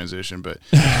usefulness transition, but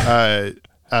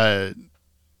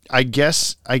I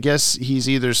guess he's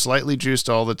either slightly juiced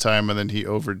all the time and then he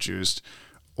overjuiced,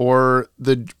 or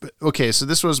okay. So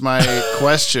this was my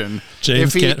question.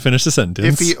 James can't finish the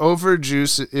sentence. If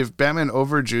Batman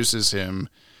overjuices him,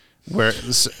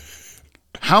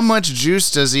 how much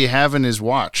juice does he have in his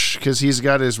watch? Because he's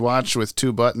got his watch with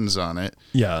 2 buttons on it.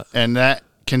 Yeah, and that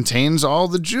contains all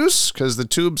the juice because the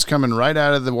tube's coming right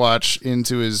out of the watch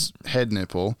into his head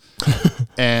nipple,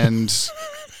 and.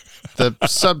 The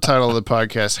subtitle of the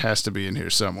podcast has to be in here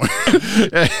somewhere.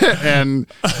 And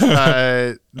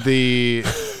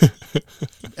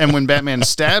when Batman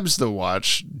stabs the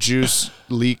watch, juice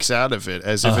leaks out of it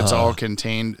as if it's all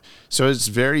contained. So it's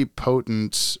very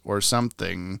potent or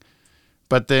something.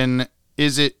 But then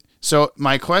so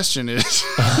my question is,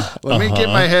 let me get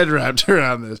my head wrapped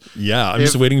around this. Yeah, I'm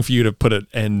just waiting for you to put an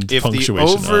end punctuation on.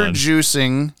 If the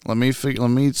overjuicing, let me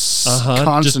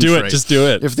concentrate. Just do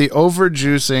it. If the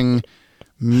overjuicing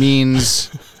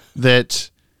means that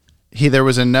there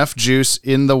was enough juice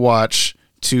in the watch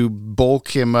to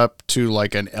bulk him up to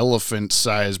like an elephant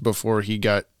size before he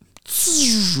got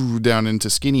down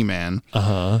into skinny man.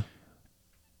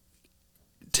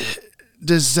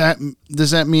 Does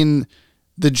that mean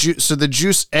the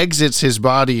juice exits his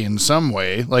body in some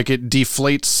way, like it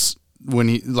deflates when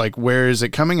he, like, where is it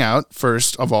coming out,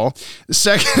 first of all?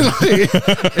 Secondly,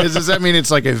 does that mean it's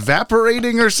like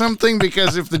evaporating or something?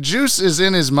 Because if the juice is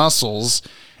in his muscles,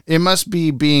 it must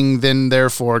be being then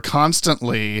therefore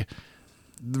constantly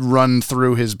run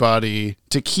through his body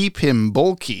to keep him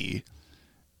bulky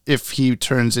if he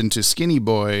turns into skinny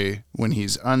boy when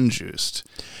he's unjuiced.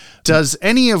 Does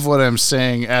any of what I'm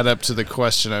saying add up to the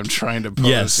question I'm trying to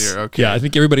pose here? Okay. Yeah, I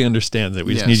think everybody understands it.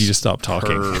 We just need you to stop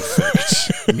talking.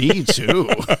 Perfect. Me too.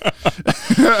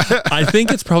 I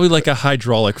think it's probably like a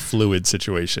hydraulic fluid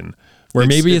situation where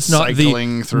maybe it's not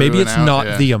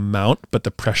the amount, but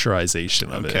the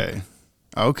pressurization of it.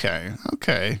 Okay.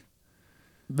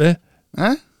 Meh.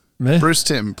 Huh? Meh. Bruce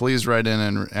Tim, please write in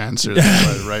and answer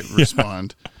that.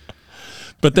 Respond.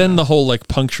 But then the whole like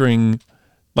puncturing,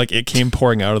 like it came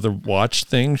pouring out of the watch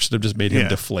thing should have just made him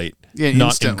deflate, not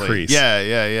instantly. increase.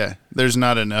 Yeah. There's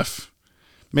not enough.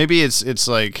 Maybe it's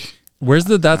like... Where's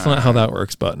the "That's not how that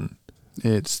works" button?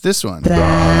 It's this one.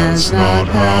 That's not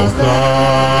how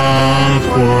that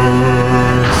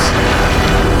works.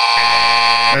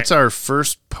 That's our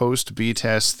first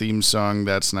post-B-Test theme song.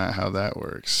 That's not how that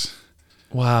works.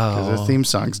 Wow. Because the theme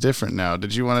song's different now.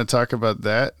 Did you want to talk about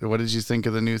that? What did you think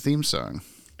of the new theme song?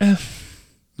 It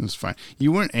was fine.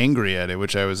 You weren't angry at it,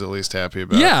 which I was at least happy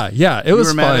about. Yeah, it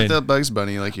was fine. You were mad at the Bugs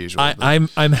Bunny like usual. I'm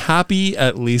happy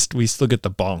at least we still get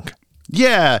the bonk.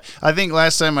 Yeah, I think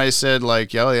last time I said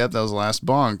like, that was the last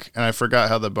bonk, and I forgot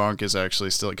how the bonk is actually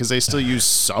still, because they still use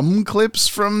some clips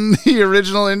from the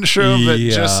original intro, but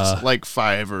just like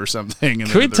 5 or something.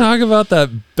 Can we talk about that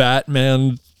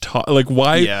Batman?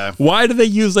 Why do they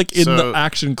use like in the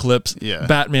action clips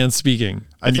Batman speaking?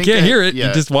 And you can't hear it.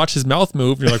 You just watch his mouth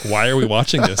move. And you're like, why are we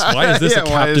watching this? Why is this a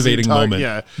captivating moment?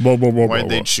 Yeah. Why'd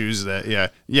they choose that? Yeah.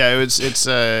 It's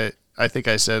I think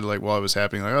I said like while it was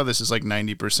happening, like, this is like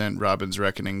 90% Robin's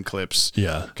Reckoning clips.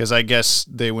 Yeah. Because I guess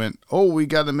they went, we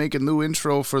got to make a new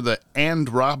intro for the And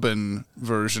Robin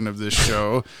version of this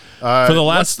show. For the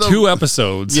last 2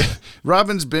 episodes. Yeah.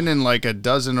 Robin's been in like a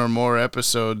dozen or more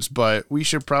episodes, but we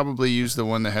should probably use the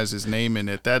one that has his name in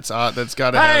it. That's got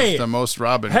to have the most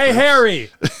Robin. Hey, clips. Harry.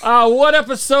 What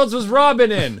episodes was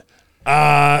Robin in?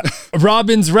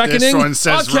 Robin's Reckoning. This one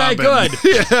says okay, Robin.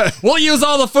 Good. Yeah. We'll use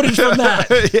all the footage from that.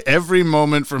 Every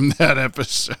moment from that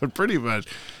episode, pretty much.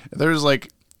 There's like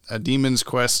a Demon's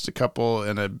Quest couple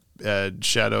and a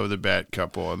Shadow of the Bat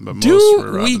couple. But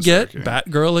Do we get Reckoning.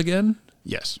 Batgirl again?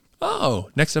 Yes. Oh,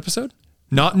 next episode?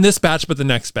 Not in this batch, but the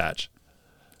next batch.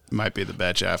 Might be the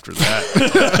batch after that.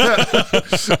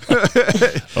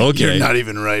 Okay. You're not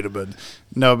even right about it.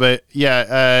 No, but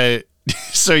yeah,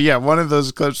 so yeah, one of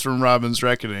those clips from Robin's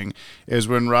Reckoning is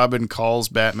when Robin calls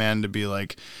Batman to be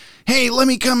like, hey, let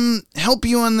me come help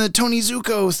you on the Tony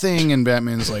Zuko thing. And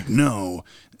Batman's like, no,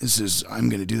 I'm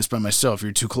going to do this by myself.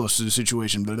 You're too close to the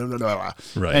situation. Blah, blah, blah, blah.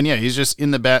 Right. And yeah, he's just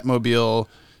in the Batmobile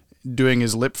doing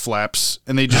his lip flaps,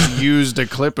 and they just used a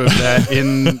clip of that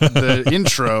in the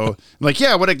intro. Like,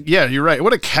 you're right.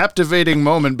 What a captivating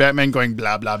moment, Batman going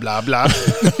blah, blah, blah, blah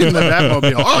in the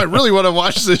Batmobile. I really want to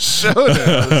watch this show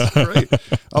now. That's great.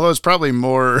 Although it's probably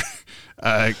more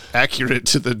accurate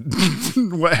to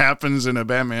what happens in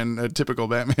a typical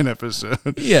Batman episode.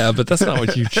 Yeah, but that's not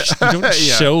what you don't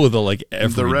show the like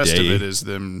every The rest day. of it is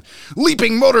them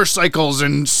leaping motorcycles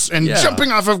and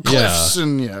jumping off of cliffs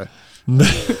and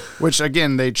which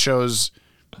again they chose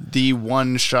the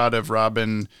one shot of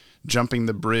Robin jumping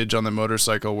the bridge on the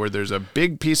motorcycle where there's a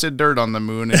big piece of dirt on the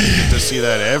moon, and you get to see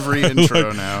that every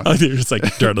intro now. Oh, they're just like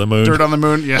dirt on the moon. Dirt on the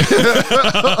moon, yeah.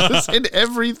 It's in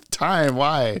every time.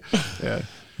 Why? Yeah.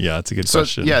 Yeah, it's a good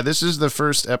question. Yeah, this is the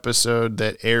first episode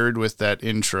that aired with that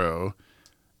intro.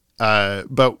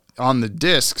 But on the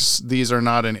discs, these are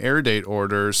not in air date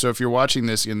order. So if you're watching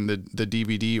this in the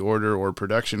DVD order or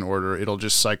production order, it'll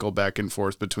just cycle back and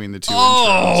forth between the two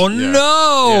Oh, intros. Yeah.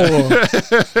 no.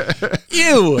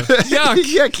 Ew. Yuck.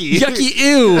 Yucky. Yucky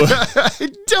ew.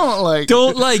 I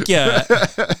don't like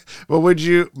it. Well, would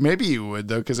you? Maybe you would,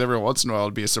 though, because every once in a while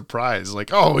it'd be a surprise.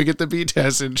 Like, oh, we get the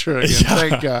B-Test intro again. Yeah.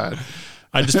 Thank God.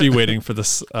 I'd just be waiting for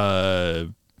this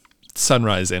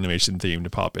sunrise animation theme to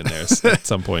pop in there at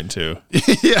some point, too.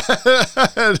 Yeah.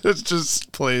 It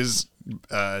just plays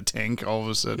Tank all of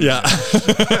a sudden. Yeah.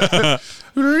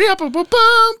 Batman.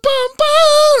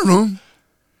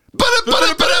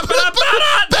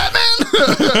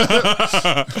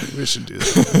 We should do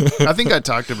that. I think I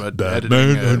talked about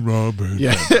editing. Robin.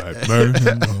 Yeah. Batman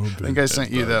and Robin. I think I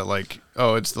sent you that, like,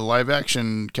 oh, it's the live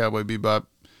action Cowboy Bebop.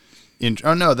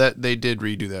 Oh no, that they did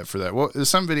redo that for that. Well, there's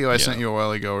some video I sent you a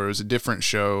while ago where it was a different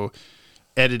show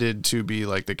edited to be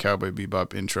like the Cowboy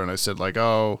Bebop intro, and I said like,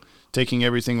 oh, taking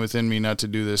everything within me not to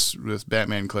do this with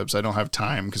Batman clips. I don't have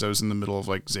time because I was in the middle of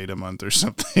like Zeta month or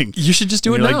something. You should just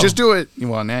do it now. Like, just do it.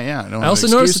 Well, yeah. I also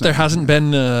noticed that there hasn't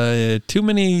been too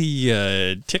many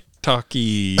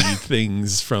TikTok-y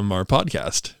things from our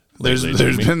podcast. There's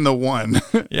been the one.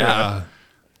 Yeah.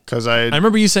 Because I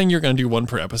remember you saying you're going to do one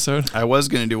per episode. I was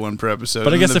going to do one per episode.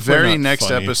 But I guess the if we're very not next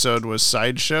funny. episode was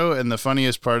Sideshow, and the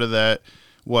funniest part of that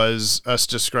was us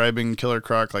describing Killer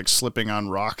Croc like slipping on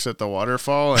rocks at the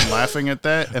waterfall and laughing at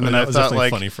that. And then I was thought definitely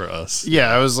like funny for us. Yeah,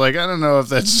 I was like, I don't know if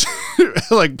that's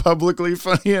like publicly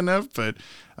funny enough, but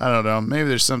I don't know. Maybe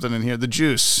there's something in here. The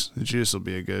juice will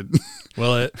be a good.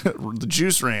 Well, the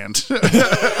juice rant.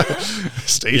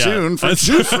 Stay tuned for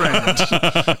juice rant.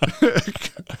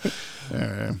 All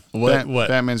right. What?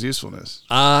 Batman's usefulness.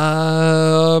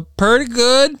 Pretty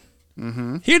good.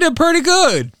 Mm-hmm. He did pretty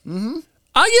good. Mm-hmm.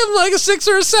 I give him like a 6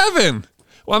 or a 7.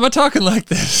 Why am I talking like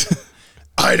this?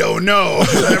 I don't know.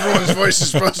 Everyone's voice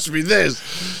is supposed to be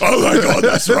this. Oh my God,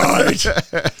 that's right.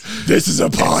 This is a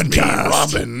podcast.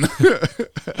 Robin.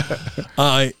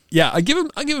 Yeah, I give him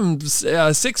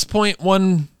 6.13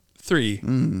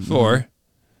 for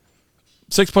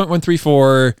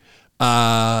 6.134.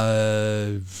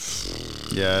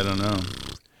 Yeah, I don't know.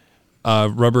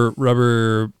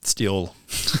 Rubber steel.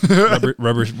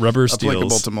 rubber steels.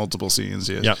 Applicable to multiple scenes,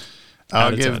 yes. Yep.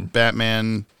 I'll give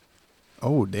Batman.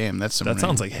 Oh, damn, that's some. That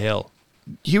sounds like hail.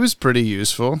 He was pretty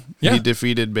useful. Yeah. He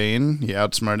defeated Bane. He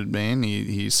outsmarted Bane.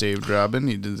 He saved Robin.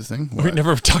 He did the thing. We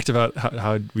never talked about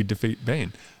how we defeat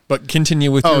Bane. But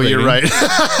continue with your rating. You're right.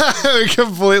 We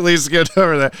completely skipped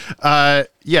over that.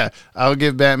 Yeah, I'll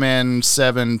give Batman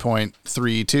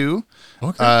 7.32.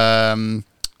 Okay.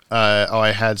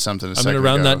 I had something a I'm second going to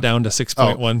round ago. that down to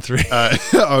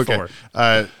 6.13.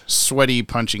 Okay. Sweaty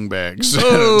punching bags.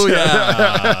 Oh,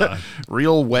 yeah.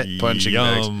 Real wet punching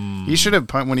bags. He should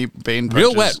have when Bane punches.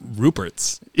 Real wet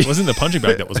Rupert's. It wasn't the punching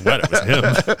bag that was wet. It was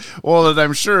him. Well,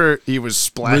 I'm sure he was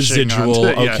splashing Residual.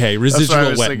 onto, Residual that's what I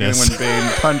was wetness. thinking when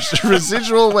Bane punched.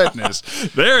 Residual wetness.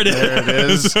 There it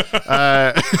is.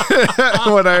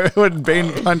 When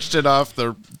Bane punched it off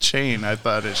the chain, I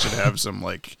thought it should have some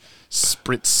like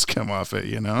spritz come off it,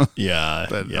 Yeah.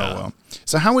 But yeah. oh well.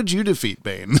 So how would you defeat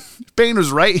Bane? If Bane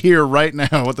was right here, right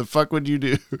now. What the fuck would you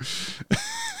do?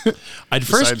 I'd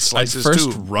first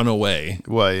run away.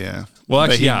 Well, yeah. Well,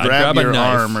 actually, I'd grab your a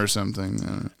knife. arm or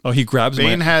something. Oh, he grabs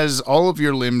Bane my... has all of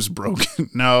your limbs broken.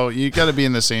 No, you got to be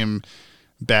in the same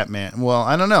Batman. Well,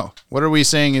 I don't know. What are we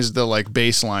saying is the like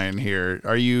baseline here?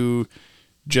 Are you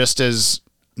just as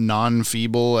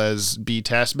non-feeble as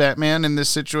B-Task Batman in this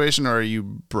situation, or are you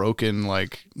broken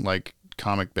like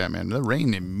comic Batman? The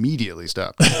rain immediately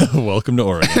stopped. Welcome to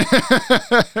Oregon.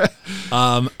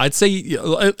 I'd say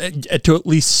to at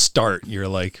least start, you're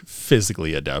like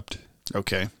physically adept.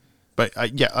 Okay, but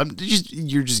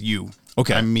you're just you.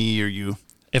 Okay, I'm me or you.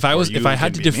 If I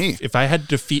had to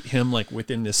defeat him like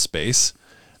within this space,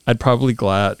 I'd probably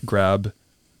grab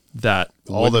that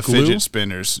all the glue. fidget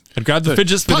spinners. I'd grab the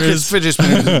fidget spinners. Pocket fidget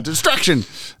spinners. Distraction.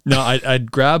 No,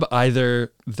 I'd grab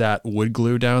either that wood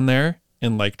glue down there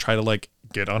and like try to like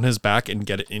get on his back and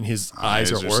get it in his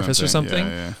eyes or orifice or something.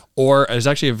 Yeah. Or there's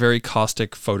actually a very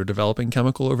caustic photo developing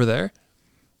chemical over there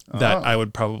that I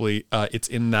would probably it's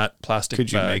in that plastic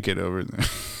Could you bag. make it over there?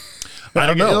 I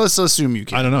don't know. Let's assume you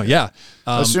can. I don't know. Yeah.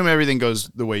 Assume everything goes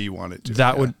the way you want it to.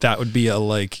 That would be a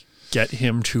like get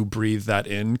him to breathe that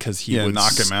in because he would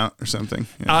knock him out or something.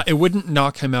 Yeah. It wouldn't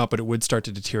knock him out, but it would start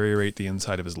to deteriorate the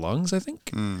inside of his lungs, I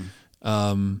think.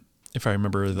 If I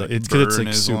remember it's burn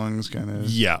his lungs kind of.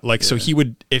 Yeah, so he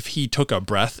would, if he took a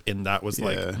breath and that was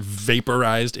like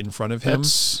vaporized in front of him,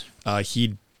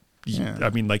 he'd. I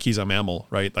mean, like he's a mammal,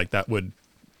 right? Like that would.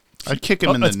 I'd kick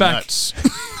him in the nuts.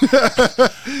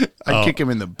 I'd kick him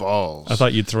in the balls. I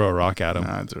thought you'd throw a rock at him.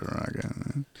 Nah, I'd throw a rock at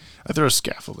him. I'd throw a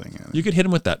scaffolding at him. You could hit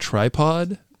him with that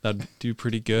tripod. That'd do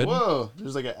pretty good. Whoa,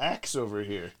 there's like an axe over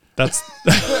here. That's.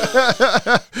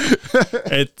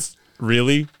 It's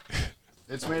really.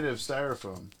 It's made of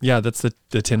styrofoam. Yeah, that's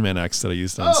the Tin Man axe that I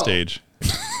used on stage.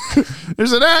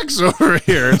 There's an axe over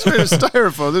here. It's made of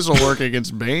styrofoam. This will work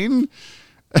against Bane.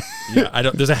 Yeah, I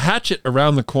don't. There's a hatchet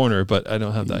around the corner, but I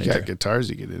don't have that. You got guitars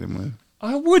you could hit him with.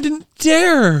 I wouldn't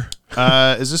dare.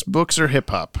 Is this books or hip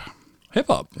hop? Hip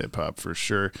hop. Hip hop for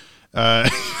sure. I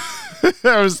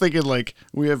was thinking like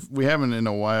we haven't in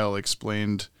a while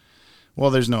explained. Well,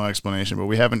 there's no explanation, but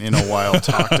we haven't in a while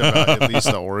talked about at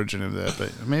least the origin of that.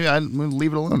 But maybe I'll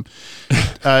leave it alone.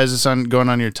 Is this going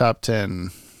on your top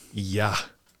 10? Yeah.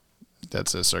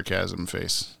 That's a sarcasm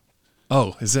face.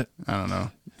 Oh, is it? I don't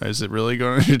know. Is it really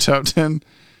going on your top 10?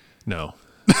 No.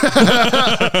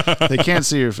 They can't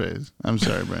see your face. I'm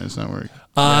sorry, Brian. It's not working.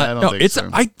 I don't think so.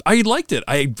 I liked it.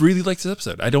 I really liked this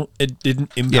episode. It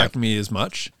didn't impact me as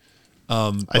much.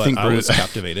 I think I was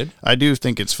captivated. I do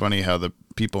think it's funny how the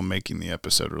people making the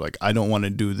episode were like, I don't want to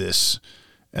do this.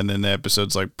 And then the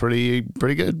episode's like pretty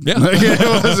good. Yeah.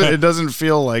 It doesn't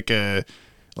feel like an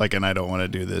I don't want to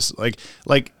do this. Like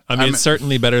I mean, it's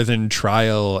certainly better than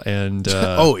Trial and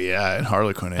and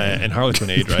Harlequinade. And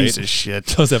Harlequinade, right? Piece of shit.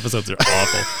 Those episodes are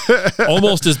awful.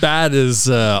 Almost as bad as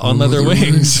On Leather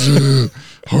Wings.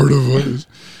 Heart of Ice.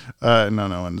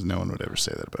 No one would ever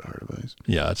say that about Heart of Ice.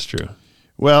 Yeah, that's true.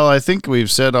 Well, I think we've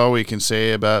said all we can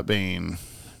say about Bane.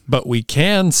 But we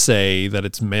can say that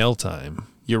it's mail time.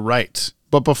 You're right.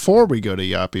 But before we go to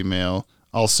Yappy Mail,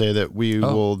 I'll say that we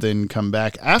will then come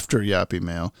back after Yappy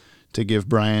Mail to give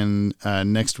Brian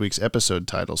next week's episode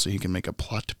title so he can make a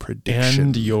plot prediction.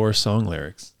 And your song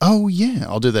lyrics. Oh, yeah.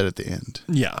 I'll do that at the end.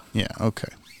 Yeah. Yeah,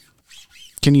 okay.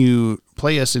 Can you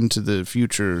play us into the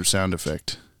future sound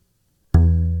effect?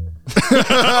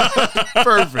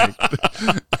 Perfect.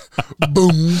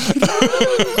 Boom.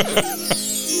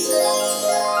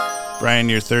 Brian,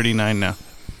 you're 39 now.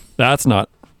 That's not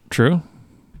true.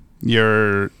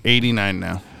 You're 89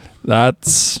 now.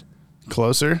 That's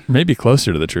closer. Maybe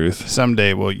closer to the truth.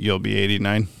 Someday you'll be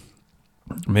 89.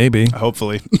 Maybe.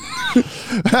 Hopefully.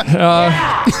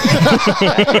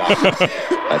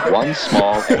 And one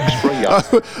small extra yacht.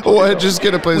 Well, just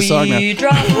gonna play the song now. We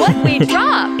drop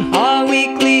our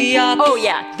weekly yachts. Oh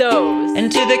yeah, those.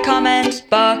 Into the comment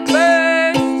box.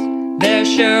 First, there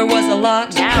sure was a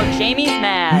lot. Now Jamie's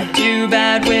mad. Too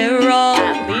bad we're all.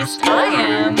 At least I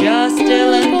am. Just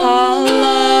Dylan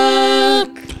Pollock.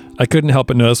 I couldn't help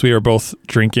but notice we were both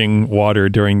drinking water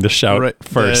during the shout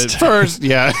first. First,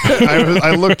 yeah.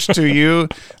 I looked to you.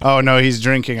 Oh, no, he's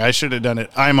drinking. I should have done it.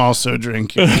 I'm also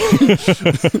drinking.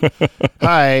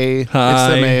 Hi. It's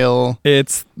the mail.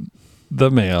 It's the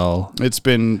mail. It's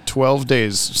been 12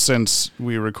 days since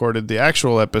we recorded the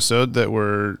actual episode that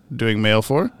we're doing mail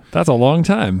for. That's a long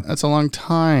time. That's a long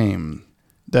time.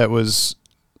 That was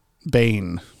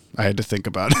Bane. I had to think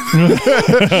about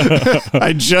it.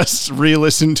 I just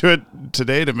re-listened to it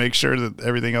today to make sure that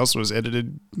everything else was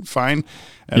edited fine,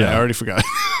 and I already forgot.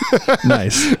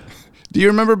 Nice. Do you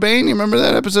remember Bane? You remember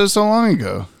that episode so long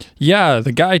ago? Yeah,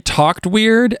 the guy talked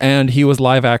weird, and he was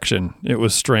live action. It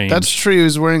was strange. That's true. He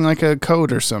was wearing like a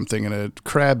coat or something and a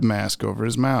crab mask over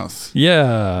his mouth.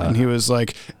 Yeah. And he was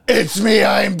like, "It's me,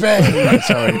 I'm Bane." That's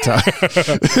how he talked.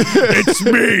 It's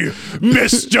me,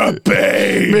 Mr.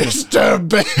 Bane. Mr.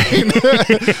 Bane.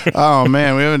 Oh,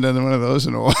 man, we haven't done one of those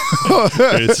in a while.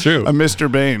 It's true. A Mr.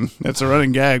 Bane. That's a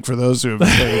running gag for those who have been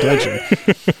paying attention.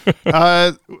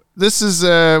 This is,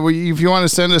 if you want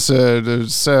to send us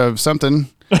something,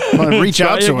 want to reach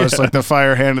out to us like the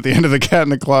fire hand at the end of the Cat in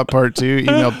the Claw Part 2,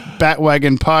 email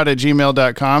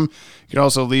batwagonpod@gmail.com. You can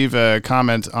also leave a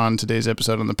comment on today's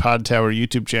episode on the Pod Tower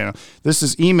YouTube channel. This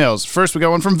is emails. First, we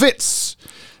got one from Vitz.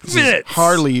 This is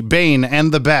Harley, Bane,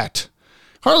 and the Bat.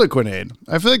 Harlequinade.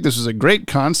 I feel like this was a great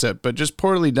concept, but just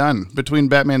poorly done. Between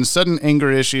Batman's sudden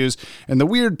anger issues and the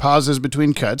weird pauses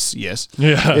between cuts, yes,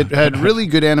 it had really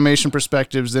good animation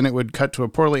perspectives, then it would cut to a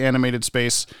poorly animated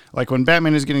space. Like when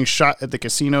Batman is getting shot at the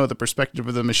casino, the perspective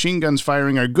of the machine guns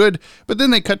firing are good, but then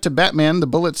they cut to Batman, the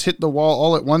bullets hit the wall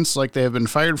all at once like they have been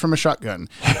fired from a shotgun.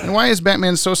 And why is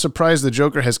Batman so surprised the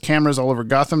Joker has cameras all over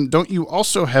Gotham? Don't you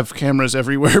also have cameras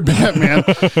everywhere, Batman?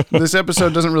 This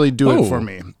episode doesn't really do it for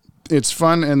me. It's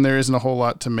fun, and there isn't a whole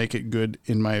lot to make it good,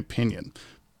 in my opinion.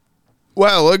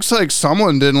 Well, looks like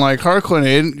someone didn't like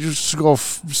Harlequinade. Just go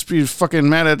be fucking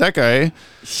mad at that guy.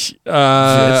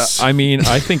 I mean,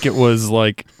 I think it was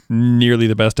like nearly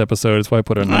the best episode. That's why I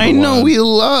put it on number I know, one. we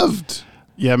loved.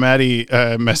 Yeah, Maddie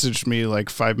messaged me like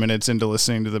 5 minutes into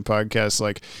listening to the podcast.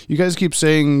 Like, you guys keep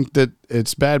saying that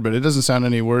it's bad, but it doesn't sound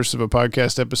any worse of a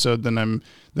podcast episode than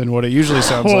what it usually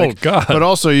sounds like. Oh God! But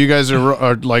also, you guys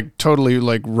are like totally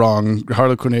like wrong.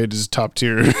 Harlequinade is top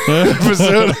tier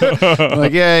episode.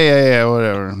 Like, yeah,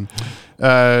 whatever.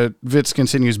 Vitz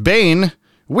continues. Bane.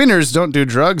 Winners don't do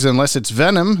drugs unless it's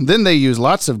venom. Then they use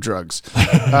lots of drugs.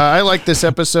 I like this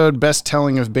episode. Best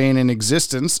telling of Bane in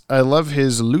existence. I love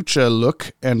his lucha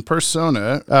look and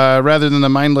persona rather than the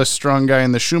mindless strong guy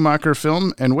in the Schumacher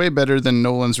film, and way better than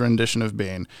Nolan's rendition of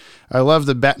Bane. I love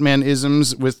the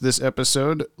Batman-isms with this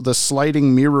episode. The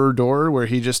sliding mirror door where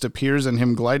he just appears and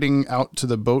him gliding out to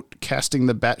the boat, casting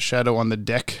the bat shadow on the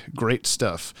deck. Great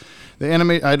stuff. The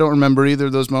anime, I don't remember either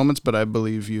of those moments, but I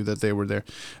believe you that they were there.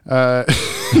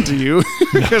 Do you?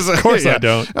 Because of course I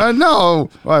don't. No.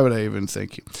 Why would I even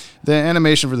thank you? The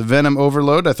animation for the Venom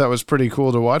Overload I thought was pretty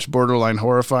cool to watch. Borderline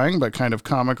horrifying, but kind of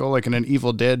comical, like in an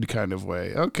Evil Dead kind of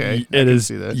way. Okay. It is.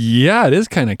 See that. Yeah, it is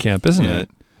kind of camp, isn't it?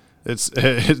 It's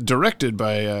directed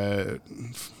by,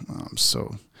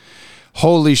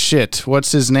 holy shit.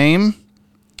 What's his name?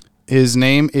 His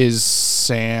name is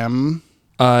Sam.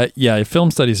 Yeah, film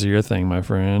studies are your thing, my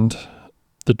friend.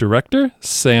 The director?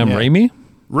 Sam Raimi?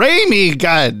 Raimi,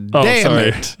 god damn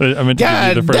it. I meant to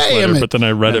give you the first letter, but then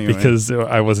I read it because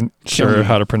I wasn't sure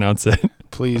how to pronounce it.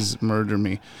 Please murder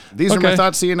me. These are my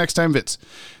thoughts. See you next time, Vitz.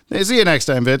 See you next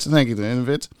time, Vitz. Thank you,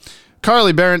 Vitz.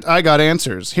 Carly Barrett, I got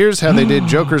answers. Here's how they did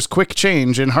Joker's quick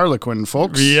change in Harlequin,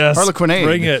 folks. Yes, Harlequinade.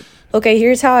 Bring it. Okay,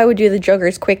 here's how I would do the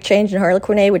Joker's quick change in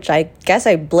Harlequinade, which I guess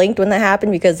I blinked when that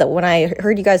happened because when I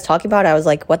heard you guys talking about it, I was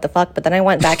like, what the fuck? But then I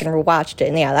went back and rewatched it,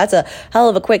 and yeah, that's a hell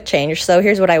of a quick change. So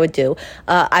here's what I would do.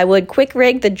 I would quick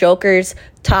rig the Joker's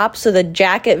top so the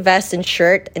jacket, vest, and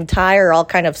shirt and tie are all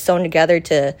kind of sewn together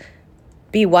to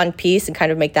be one piece and kind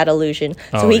of make that illusion.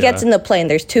 So he gets in the plane.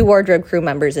 There's 2 wardrobe crew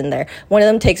members in there. One of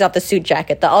them takes off the suit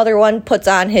jacket. The other one puts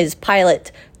on his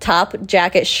pilot top,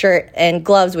 jacket, shirt, and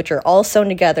gloves, which are all sewn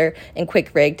together and quick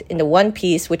rigged into one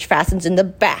piece, which fastens in the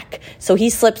back. So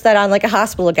he slips that on like a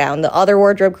hospital gown. The other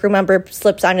wardrobe crew member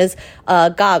slips on his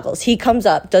goggles. He comes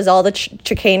up, does all the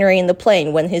chicanery in the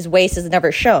plane when his waist is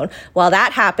never shown. While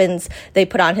that happens, they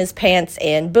put on his pants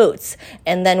and boots.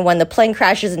 And then when the plane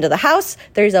crashes into the house,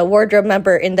 there's a wardrobe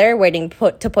member in there waiting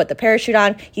to put the parachute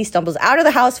on. He stumbles out of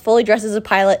the house, fully dressed as a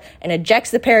pilot, and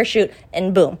ejects the parachute,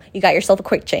 and boom, you got yourself a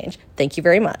quick change. Thank you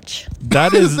very much.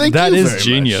 That is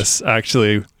genius,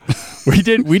 actually. We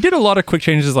did a lot of quick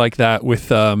changes like that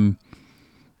with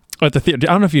at the theater.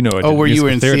 I don't know if you know it. Oh, were you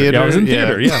in theater? Yeah, I was in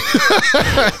theater, yeah.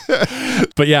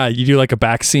 But yeah, you do like a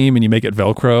back seam and you make it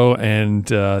Velcro, and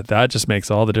that just makes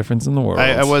all the difference in the world.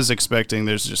 I was expecting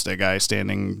there's just a guy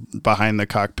standing behind the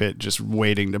cockpit just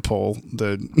waiting to pull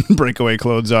the breakaway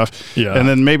clothes off. Yeah. And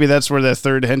then maybe that's where that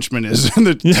third henchman is. And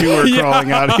the 2 are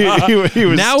crawling out. He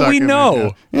was now stuck we in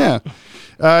know. There.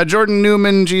 Yeah. Jordan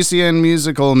Newman, GCN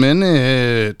Musical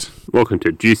Minute. Welcome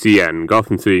to GCN,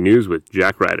 Gotham City News with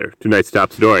Jack Ryder. Tonight's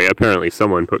top story, apparently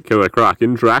someone put Killer Croc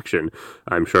in traction.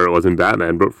 I'm sure it wasn't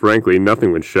Batman, but frankly,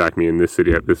 nothing would shock me in this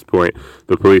city at this point.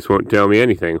 The police won't tell me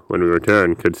anything. When we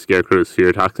return, could Scarecrow's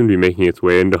fear toxin be making its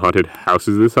way into haunted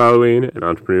houses this Halloween? An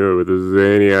entrepreneur with a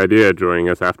zany idea joining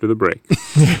us after the break.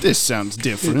 This sounds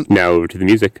different. Now over to the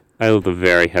music. I love the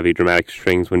very heavy dramatic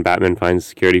strings when Batman finds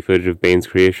security footage of Bane's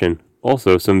creation.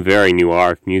 Also, some very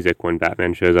noir music when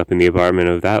Batman shows up in the apartment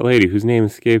of that lady whose name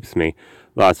escapes me.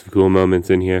 Lots of cool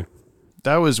moments in here.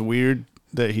 That was weird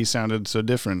that he sounded so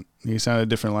different. He sounded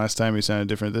different last time. He sounded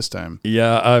different this time.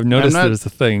 Yeah, I've noticed there's a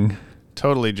thing.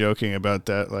 Totally joking about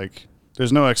that. Like,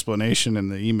 there's no explanation in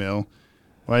the email.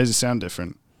 Why does he sound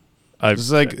different?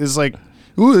 It's like,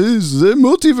 ooh, this is the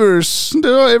multiverse.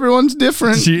 Everyone's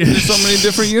different. There's so many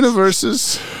different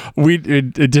universes.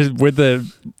 It did with the...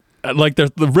 Like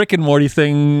the Rick and Morty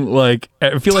thing, like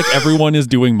I feel like everyone is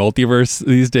doing multiverse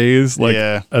these days. Like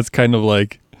that's kind of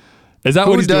like Is that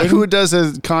what he's doing? Who does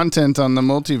content on the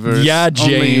multiverse? Yeah,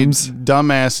 James. Only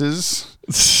dumbasses.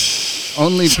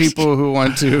 Only people who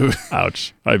want to.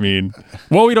 Ouch. I mean,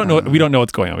 well, we don't know. We don't know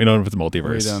what's going on. We don't know if it's a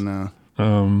multiverse. We don't know.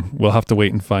 We'll have to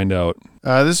wait and find out.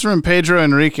 This is from Pedro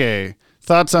Enrique.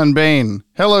 Thoughts on Bane.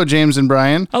 Hello, James and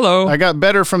Brian. Hello. I got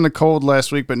better from the cold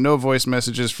last week, but no voice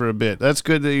messages for a bit. That's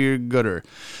good that you're gooder.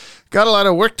 Got a lot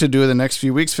of work to do the next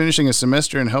few weeks, finishing a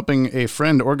semester and helping a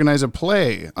friend organize a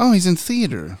play. Oh, he's in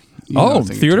theater.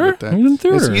 Theater? He's in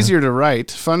theater. It's easier to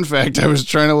write. Fun fact, I was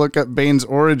trying to look up Bane's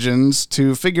origins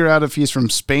to figure out if he's from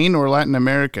Spain or Latin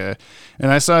America,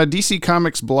 and I saw a DC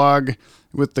Comics blog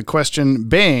with the question,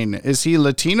 Bane, is he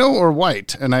Latino or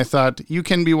white? And I thought, you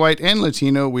can be white and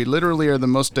Latino. We literally are the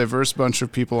most diverse bunch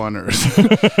of people on Earth.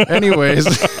 Anyways,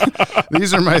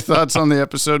 these are my thoughts on the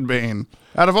episode Bane.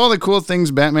 Out of all the cool things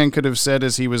Batman could have said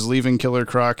as he was leaving Killer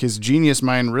Croc, his genius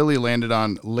mind really landed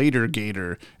on Later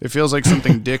Gator. It feels like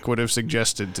something Dick would have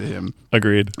suggested to him.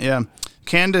 Agreed. Yeah.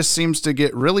 Candace seems to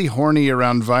get really horny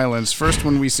around violence. First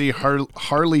when we see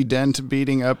Harvey Dent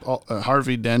beating up all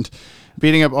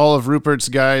of Rupert's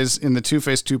guys in the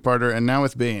Two-Face two-parter, and now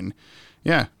with Bane.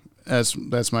 Yeah,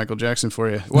 that's Michael Jackson for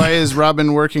you. Why is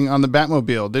Robin working on the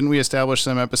Batmobile? Didn't we establish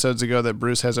some episodes ago that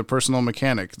Bruce has a personal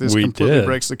mechanic? This completely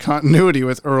breaks the continuity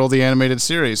with Earl the Animated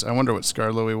Series. I wonder what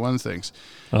Scar Louie 1 thinks.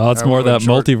 Oh, it's more of that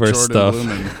multiverse stuff.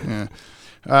 Yeah.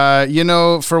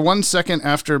 For 1 second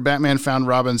after Batman found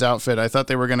Robin's outfit, I thought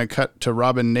they were going to cut to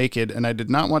Robin naked, and I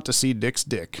did not want to see Dick's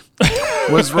dick.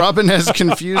 Was Robin as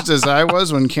confused as I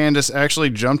was when Candace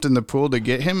actually jumped in the pool to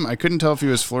get him? I couldn't tell if he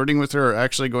was flirting with her or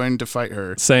actually going to fight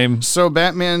her. Same. So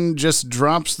Batman just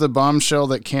drops the bombshell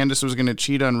that Candace was going to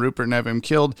cheat on Rupert and have him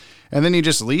killed, and then he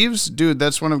just leaves? Dude,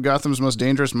 that's one of Gotham's most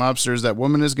dangerous mobsters. That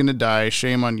woman is going to die.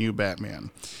 Shame on you, Batman.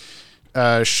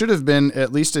 Should have been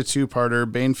at least a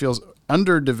 2-parter. Bane feels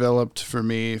underdeveloped for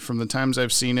me. From the times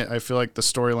I've seen it, I feel like the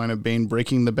storyline of Bane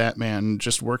breaking the Batman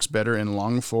just works better in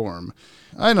long form.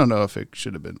 I don't know if it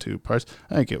should have been 2 parts.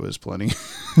 I think it was plenty.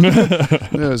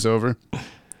 It was over.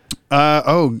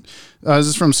 This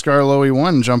is from Scar Louie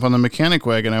 1, Jump on the Mechanic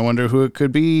Wagon. I wonder who it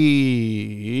could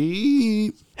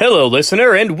be. Hello,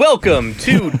 listener, and welcome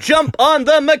to Jump on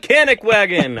the Mechanic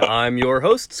Wagon. I'm your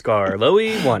host, Scar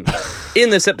Louie 1.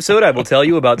 In this episode, I will tell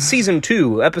you about Season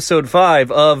 2, Episode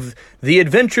 5 of The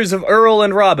Adventures of Earl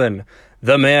and Robin,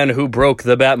 the man who broke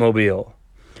the Batmobile.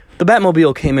 The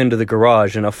Batmobile came into the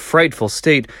garage in a frightful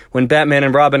state. When Batman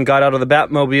and Robin got out of the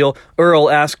Batmobile,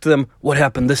 Earl asked them, "What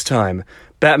happened this time?"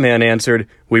 Batman answered,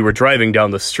 "We were driving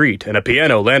down the street and a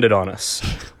piano landed on us."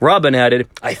 Robin added,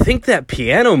 "I think that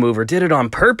piano mover did it on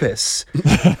purpose."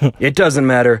 "It doesn't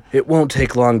matter. It won't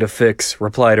take long to fix,"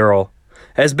 replied Earl.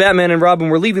 As Batman and Robin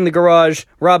were leaving the garage,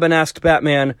 Robin asked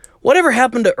Batman, "Whatever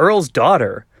happened to Earl's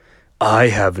daughter?" "I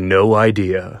have no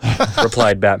idea,"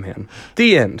 replied Batman.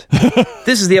 The end.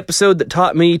 This is the episode that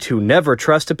taught me to never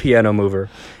trust a piano mover.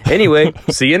 Anyway,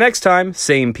 see you next time.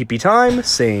 Same pee-pee time,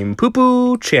 same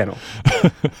poo-poo channel.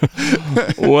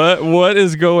 What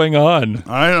is going on?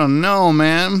 I don't know,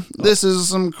 man. This is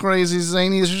some crazy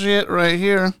zany shit right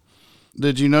here.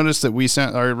 Did you notice that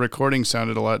our recording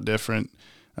sounded a lot different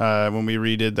when we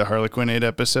redid the Harlequinade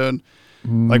episode?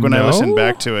 Like when I listened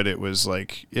back to it, it was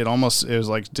like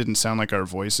didn't sound like our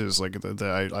voices. Like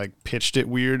I pitched it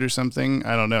weird or something.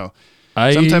 I don't know.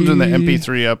 Sometimes when the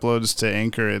MP3 uploads to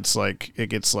Anchor, it's like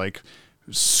it gets like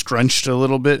scrunched a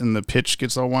little bit and the pitch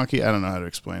gets all wonky. I don't know how to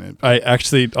explain it.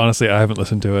 Honestly, I haven't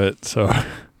listened to it, so.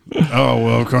 Oh,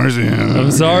 well, of course you have. I'm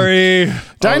sorry.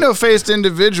 Dino-faced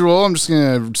individual. I'm just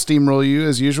going to steamroll you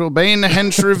as usual. Bane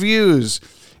Hench Reviews.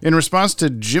 In response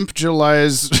to Jimp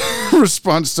July's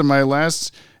response to my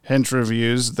last Hench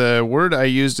Reviews, the word I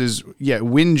used is,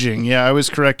 whinging. Yeah, I was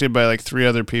corrected by like 3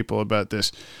 other people about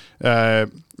this.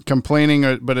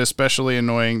 Complaining, but especially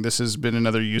annoying. This has been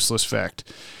another useless fact.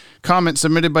 Comment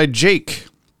submitted by Jake.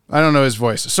 I don't know his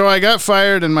voice. So I got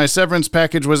fired and my severance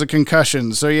package was a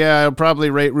concussion. So yeah, I'll probably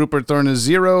rate Rupert Thorne a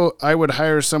 0. I would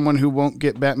hire someone who won't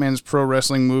get Batman's pro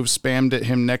wrestling moves spammed at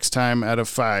him next time out of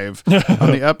 5.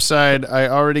 On the upside, I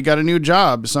already got a new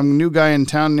job. Some new guy in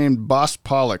town named Boss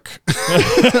Pollock.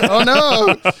 Oh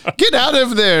no! Get out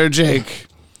of there, Jake.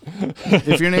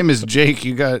 If your name is Jake,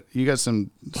 you got some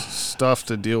stuff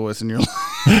to deal with in your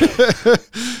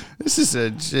life. This is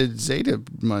a Zeta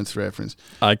month reference.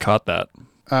 I caught that.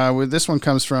 This one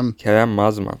comes from...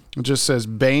 It just says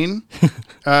Bane.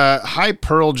 Hi,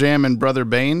 Pearl Jam and Brother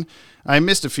Bane. I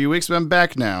missed a few weeks, but I'm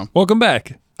back now. Welcome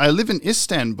back. I live in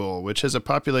Istanbul, which has a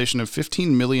population of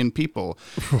 15 million people.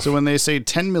 So when they say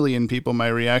 10 million people, my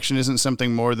reaction isn't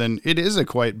something more than, it is a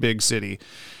quite big city.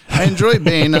 I enjoy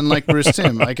Bane, unlike Bruce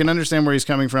Timm. I can understand where he's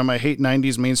coming from. I hate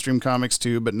 90s mainstream comics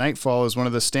too, but Nightfall is one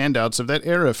of the standouts of that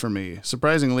era for me.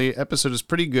 Surprisingly, episode is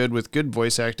pretty good with good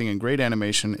voice acting and great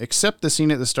animation, except the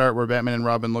scene at the start where Batman and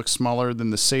Robin look smaller than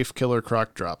the safe Killer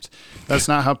Croc dropped. That's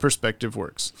not how perspective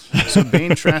works. So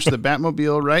Bane trashed the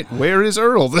Batmobile, right? Where is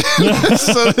Earl?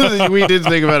 So we did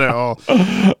think about it all.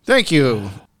 Thank you.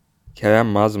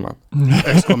 Kerem Mazman.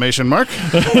 Exclamation mark.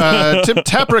 Tip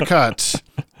Tapricot.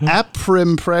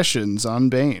 Impressions on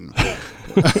Bane.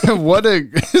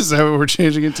 Is that what we're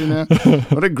changing it to now?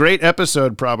 What a great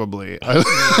episode, probably. I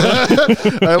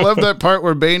love that part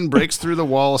where Bane breaks through the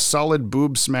wall, solid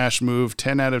boob smash move,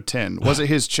 10 out of 10. Was it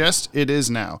his chest? It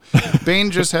is now. Bane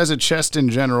just has a chest in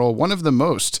general, one of the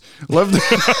most. One of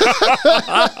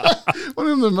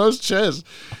the most chests.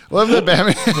 Love that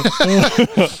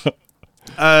Batman.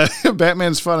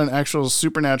 Batman's fought an actual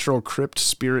supernatural crypt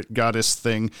spirit goddess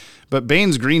thing, but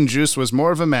Bane's green juice was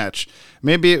more of a match.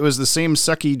 Maybe it was the same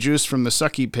sucky juice from the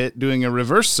sucky pit doing a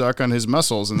reverse suck on his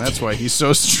muscles, and that's why he's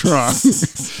so strong.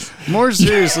 More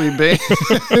seriously,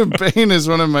 Bane is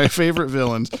one of my favorite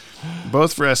villains,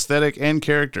 both for aesthetic and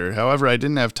character. However, I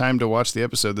didn't have time to watch the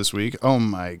episode this week. Oh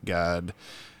my god.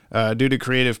 Due to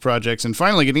creative projects and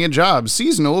finally getting a job.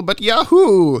 Seasonal, but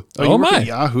Yahoo! Oh my.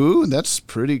 Yahoo? That's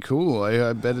pretty cool.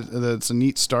 I bet that's a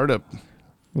neat startup.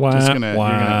 Wow. You're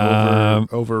gonna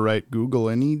overwrite Google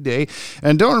any day.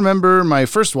 And don't remember my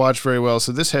first watch very well,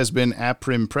 so this has been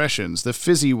Impressions, the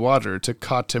fizzy water to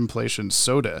contemplation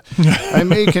soda. I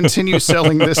may continue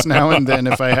selling this now and then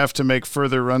if I have to make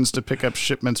further runs to pick up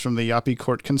shipments from the Yappy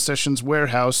Court Concessions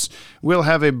warehouse. We'll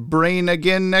have a brain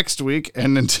again next week,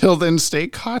 and until then, stay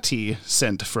cotty,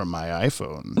 sent from my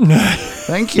iPhone.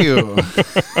 Thank you.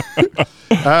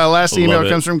 Last email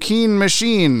comes from Keen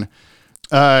Machine.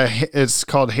 It's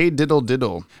called Hey Diddle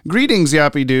Diddle. Greetings,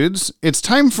 Yappy Dudes. It's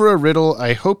time for a riddle.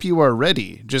 I hope you are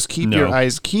ready. Just keep your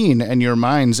eyes keen and your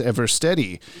minds ever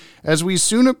steady. As we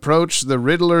soon approach the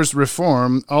Riddler's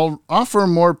reform, I'll offer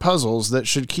more puzzles that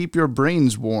should keep your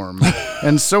brains warm.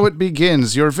 And so it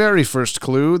begins, your very first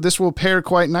clue. This will pair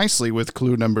quite nicely with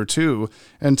clue number 2.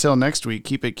 Until next week,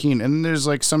 keep it keen. And there's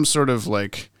like some sort of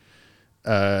like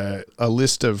a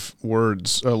list of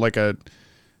words, like a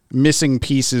missing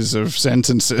pieces of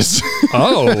sentences.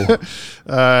 Oh.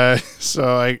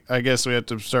 So I guess we have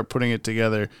to start putting it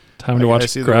together. Time to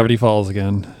watch Gravity Falls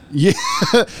again. Yeah.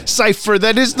 Cypher,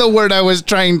 that is the word I was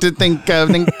trying to think of.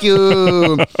 Thank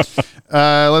you.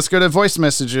 Let's go to voice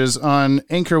messages on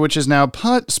Anchor, which is now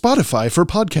Spotify for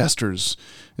podcasters.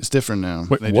 It's different now.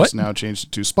 Wait, they what? just now changed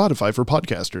it to Spotify for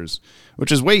podcasters,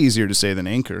 which is way easier to say than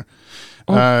Anchor.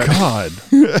 Oh, God.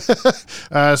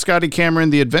 Scotty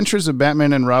Cameron, The Adventures of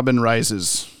Batman and Robin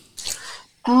Rises.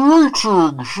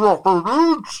 Greetings,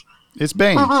 Shepherds. It's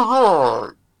Bane. It is I,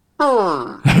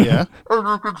 Bane. Yeah? As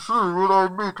you can see, when I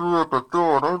meet you at the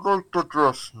door, I like to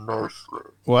dress nicely.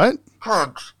 What?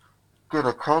 Can't get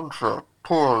a contract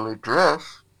poorly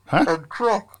dressed. Huh? And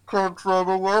truck can't rob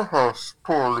a warehouse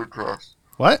poorly dressed.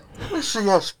 What? You see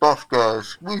us buff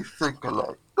guys, we think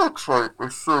alike. That's why it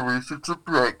was so easy to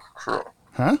break truck.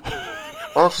 Huh?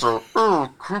 Also,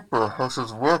 Earl Cooper has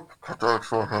his work cut out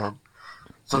for him,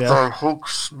 since Yeah. I Hulk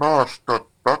smashed that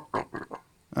Batmobile.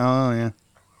 Oh, yeah.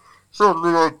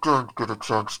 Sadly, I don't get a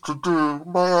chance to do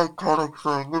my iconic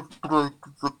thing of break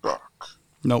the bat.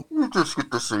 Nope. You just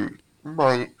get to see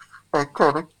my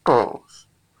iconic pose.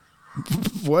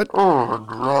 What? Oh, and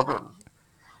Robin.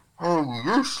 How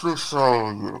useless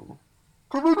are you?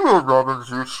 Can we do a Robin's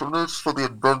usefulness for the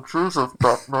adventures of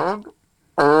Batman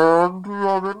and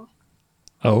Robin?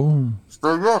 Oh. Stay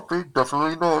yappy,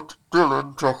 definitely not.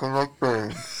 Dylan talking like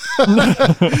Bane.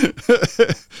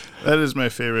 That is my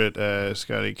favorite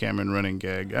Scotty Cameron running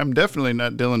gag. I'm definitely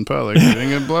not Dylan Pollock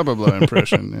doing a blah, blah, blah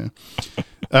impression.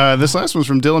 Yeah. This last one's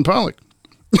from Dylan Pollock.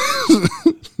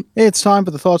 Hey, it's time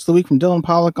for the Thoughts of the Week from Dylan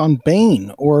Pollock on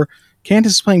Bane, or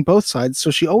Candace is playing both sides,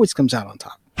 so she always comes out on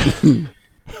top.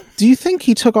 Do you think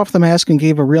he took off the mask and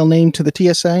gave a real name to the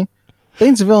TSA?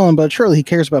 Bane's a villain, but surely he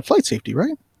cares about flight safety,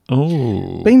 right?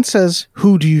 Oh. Bane says,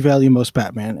 "Who do you value most,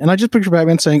 Batman?" And I just picture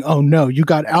Batman saying, "Oh no, you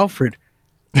got Alfred,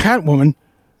 Catwoman,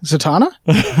 Zatanna,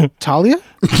 Talia,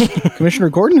 Commissioner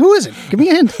Gordon. Who is it? Give me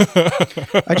a hint."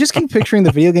 I just keep picturing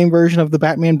the video game version of the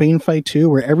Batman Bane fight too,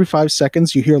 where every 5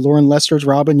 seconds you hear Lauren Lester's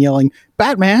Robin yelling,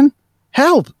 "Batman,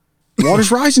 help!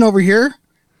 Water's rising over here."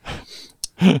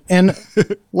 And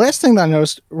last thing that I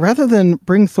noticed, rather than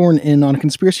bring Thorne in on a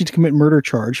conspiracy to commit murder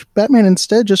charge, Batman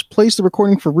instead just plays the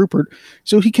recording for Rupert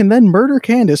so he can then murder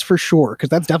Candace for sure, because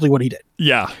that's definitely what he did.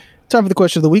 Yeah. Time for the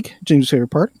question of the week, James' favorite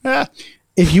part.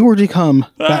 If you were to become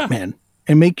Batman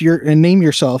and name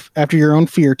yourself after your own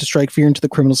fear to strike fear into the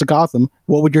criminals of Gotham,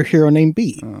 what would your hero name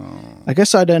be? I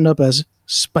guess I'd end up as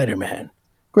Spider-Man.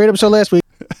 Great episode last week.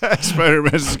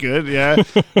 Spider-Man is good, yeah.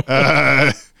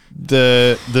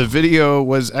 The video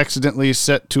was accidentally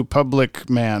set to public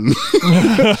man before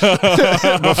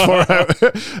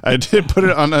I did put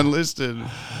it on unlisted.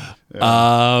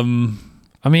 I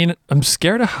mean, I'm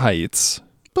scared of heights.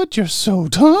 But you're so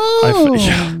tall.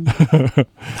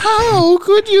 How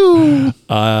could you?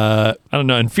 I don't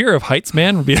know. And fear of heights,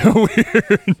 man, would be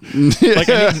weird. Like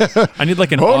I need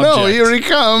like an object. Oh no, here he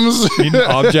comes. I need an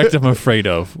object I'm afraid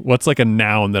of. What's like a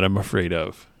noun that I'm afraid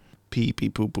of? Pee pee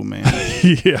poo poo man.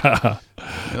 Yeah.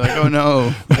 You're like, oh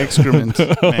no, excrement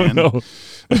man. Oh, no.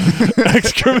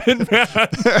 Excrement man.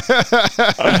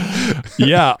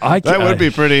 Yeah, that would be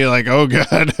pretty. Like, oh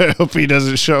god, I hope he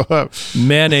doesn't show up.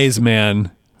 Mayonnaise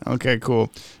man. Okay,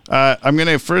 cool. I'm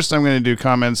gonna do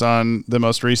comments on the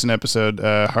most recent episode,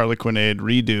 Harlequinade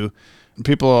redo.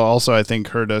 People also, I think,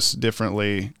 heard us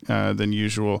differently than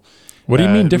usual. What do you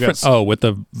mean different? With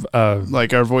the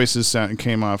like our voices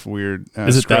came off weird.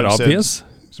 Is it that obvious?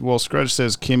 Well, Scrudge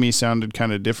says Kimmy sounded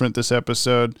kind of different this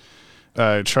episode.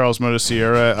 Charles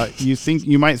Motosierra, you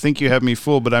might think you have me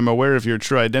fooled, but I'm aware of your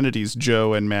true identities,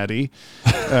 Joe and Maddie.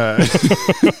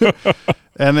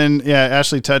 And then,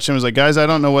 Ashley Touchin was like, guys, I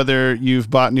don't know whether you've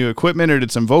bought new equipment or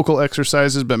did some vocal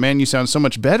exercises, but man, you sound so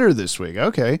much better this week.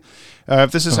 Okay.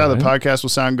 If this is how the podcast will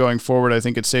sound going forward, I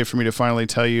think it's safe for me to finally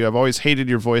tell you I've always hated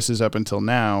your voices up until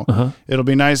now. It'll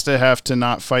be nice to have to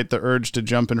not fight the urge to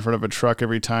jump in front of a truck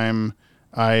every time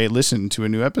I listen to a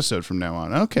new episode from now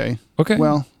on. Okay.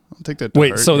 Well, I'll take that to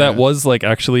heart. So that was like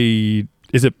actually,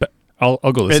 is it? I'll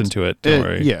go listen to it. Don't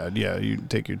worry. Yeah, you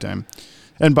take your time.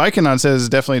 And Bikeanon says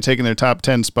definitely taking their top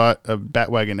 10 spot of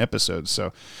Batwagon episodes.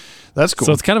 So that's cool.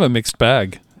 So it's kind of a mixed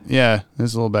bag. Yeah,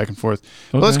 there's a little back and forth.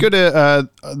 Okay. Well, let's go to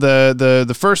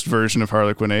the first version of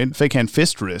Harlequinade, Fake Hand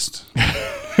Fist Wrist, on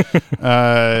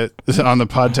the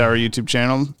Pod Tower YouTube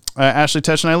channel. Ashley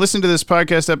Touch and I listened to this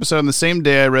podcast episode on the same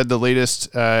day I read the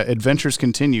latest Adventures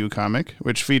Continue comic,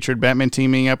 which featured Batman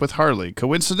teaming up with Harley.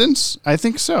 Coincidence? I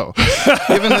think so.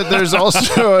 Given that there's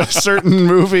also a certain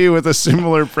movie with a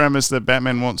similar premise that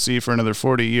Batman won't see for another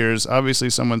 40 years, obviously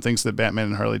someone thinks that Batman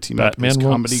and Harley team up is comedy gold.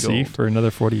 Batman won't see for another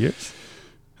 40 years?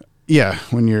 Yeah,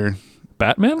 when you're...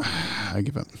 Batman? I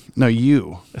give up. No,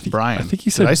 you, Brian. I think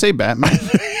you said... Did I say Batman?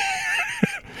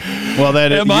 Well,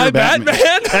 am I Batman?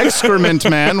 Excrement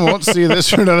man won't see this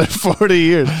for another 40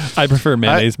 years. I prefer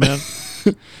Mayonnaise man.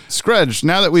 Scrudge,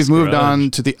 now that we've moved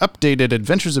on to the updated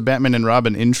Adventures of Batman and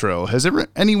Robin intro, has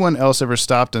anyone else ever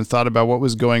stopped and thought about what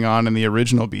was going on in the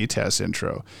original BTAS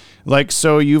intro? Like,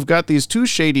 so you've got these two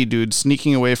shady dudes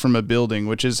sneaking away from a building,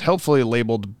 which is helpfully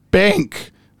labeled Bonk.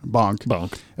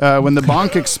 When the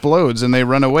bonk explodes and they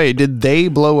run away, did they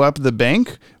blow up the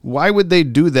bank? Why would they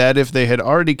do that if they had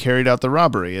already carried out the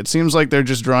robbery? It seems like they're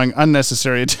just drawing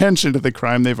unnecessary attention to the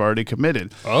crime they've already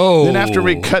committed. Then after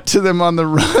we cut to them on the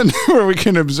run, where we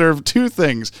can observe two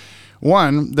things.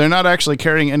 One, they're not actually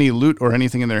carrying any loot or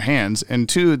anything in their hands. And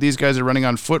two, these guys are running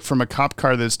on foot from a cop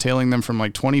car that's tailing them from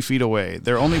like 20 feet away.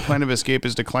 Their only plan of escape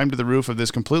is to climb to the roof of this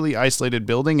completely isolated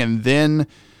building and then...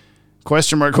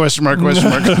 Question mark.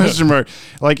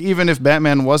 Like, even if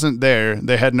Batman wasn't there,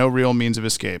 they had no real means of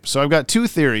escape. So I've got two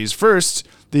theories. First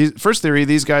theory,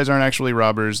 these guys aren't actually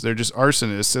robbers. They're just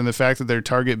arsonists, and the fact that their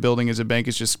target building is a bank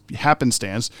is just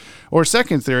happenstance. Or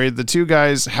second theory, the two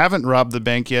guys haven't robbed the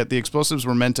bank yet. The explosives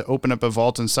were meant to open up a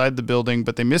vault inside the building,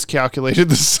 but they miscalculated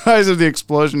the size of the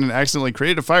explosion and accidentally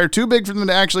created a fire too big for them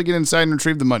to actually get inside and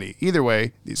retrieve the money. Either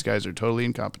way, these guys are totally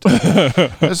incompetent.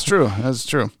 That's true.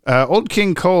 Old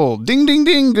King Cole, ding, ding,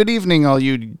 ding. Good evening, all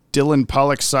you Dylan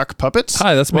Pollock sock puppets.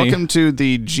 Hi, that's me. Welcome to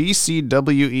the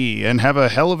GCWE, and have a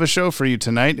hell of a show for you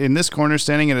tonight. In this corner,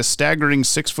 standing at a staggering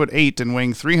 6'8" and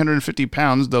weighing 350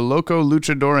 pounds, the loco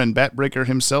luchador and batbreaker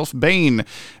himself, Bane.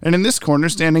 And in this corner,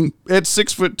 standing at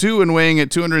 6'2" and weighing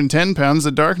at 210 pounds,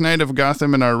 the Dark Knight of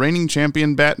Gotham and our reigning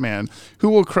champion, Batman. Who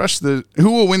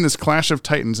will win this clash of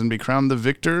titans and be crowned the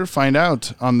victor? Find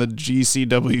out on the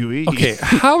GCWE. Okay,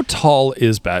 how tall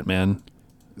is Batman?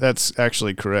 That's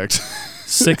actually correct.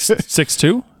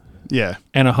 6'2"? Yeah.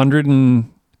 And 100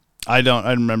 and... I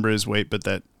remember his weight, but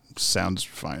that sounds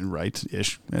fine,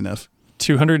 right-ish enough.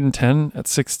 210 at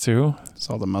 6'2"? It's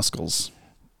all the muscles.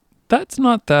 That's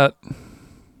not that...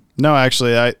 No,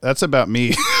 actually, that's about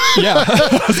me. Yeah.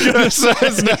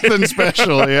 It's nothing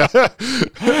special. Yeah.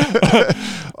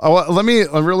 Let me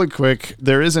really quick.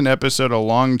 There is an episode a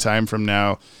long time from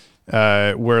now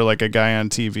where like a guy on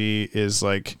TV is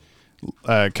like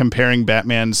comparing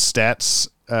Batman's stats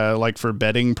like for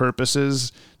betting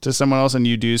purposes to someone else, and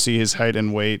you do see his height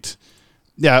and weight.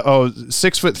 Yeah.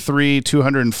 6'3",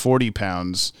 240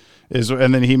 pounds.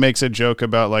 And then he makes a joke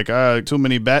about like, too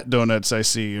many bat donuts I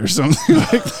see or something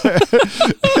like that.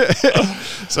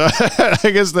 So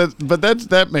I guess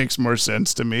that makes more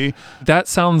sense to me. That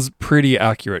sounds pretty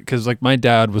accurate because like my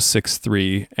dad was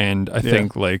 6'3", and I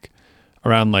think like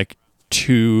around like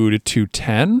 2 to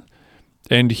 210,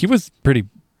 and he was pretty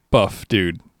buff,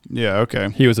 dude. Yeah.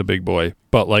 Okay. He was a big boy,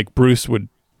 but like Bruce would.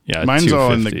 Yeah. Mine's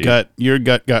all in the gut. Your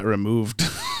gut got removed.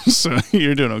 So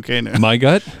you're doing okay now. My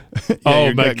gut? Yeah,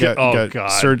 your gut got God.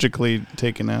 surgically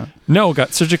taken out. No,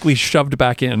 got surgically shoved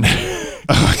back in.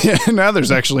 Oh, yeah. Now there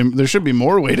should be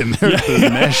more weight in there. The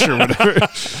mesh or whatever.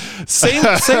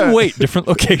 Same weight, different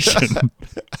location.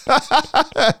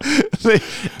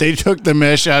 They took the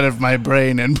mesh out of my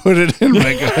brain and put it in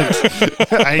my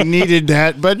gut. I needed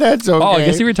that, but that's okay. Oh, I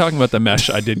guess you were talking about the mesh.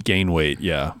 I did gain weight.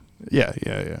 Yeah. Yeah.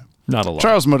 Not a lot.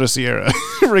 Charles Motosierra.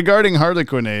 Regarding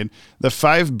Harlequinade, the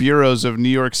 5 bureaus of New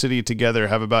York City together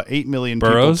have about 8 million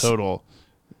Boroughs? people total.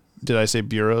 Did I say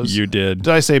bureaus? You did.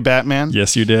 Did I say Batman?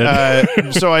 Yes, you did.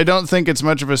 So I don't think it's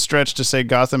much of a stretch to say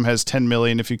Gotham has 10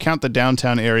 million if you count the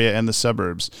downtown area and the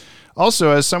suburbs.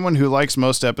 Also, as someone who likes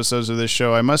most episodes of this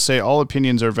show, I must say all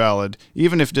opinions are valid,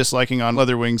 even if disliking On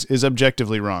Leather Wings is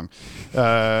objectively wrong.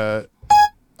 Wrong.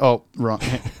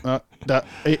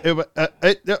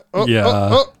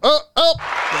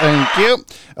 Thank you.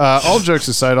 All jokes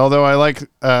aside, although I like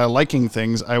liking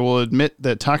things, I will admit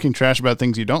that talking trash about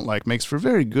things you don't like makes for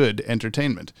very good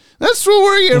entertainment. That's what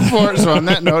we're here for. So on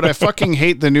that note, I fucking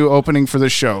hate the new opening for the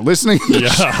show. Listening to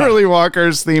Shirley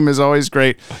Walker's theme is always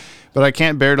great, but I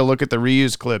can't bear to look at the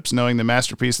reused clips, knowing the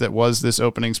masterpiece that was this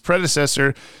opening's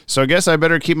predecessor. So I guess I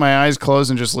better keep my eyes closed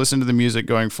and just listen to the music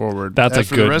going forward. That's a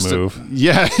good move.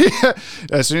 Yeah.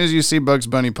 As soon as you see Bugs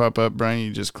Bunny pop up, Brian,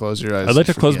 you just close your eyes. I'd like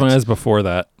to close my eyes before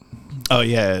that. Oh,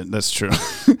 yeah, that's true.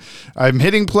 I'm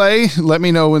hitting play. Let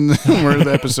me know where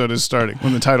the episode is starting,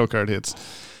 when the title card hits.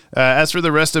 As for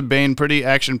the rest of Bane, pretty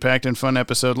action-packed and fun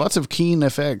episode. Lots of keen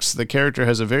effects. The character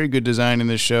has a very good design in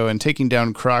this show, and taking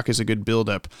down Croc is a good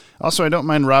build-up. Also, I don't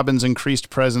mind Robin's increased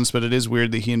presence, but it is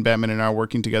weird that he and Batman are now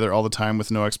working together all the time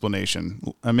with no explanation.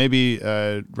 Maybe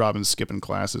Robin's skipping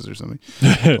classes or something.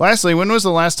 Lastly, when was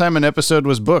the last time an episode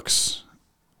was books?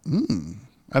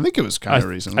 I think it was kind of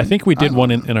recently. I think we did one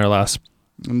in our last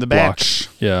in the batch.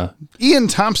 Block. Yeah. Ian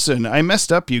Thompson, I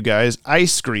messed up, you guys.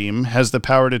 Ice cream has the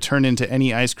power to turn into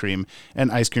any ice cream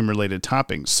and ice cream related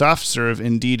toppings. Soft serve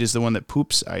indeed is the one that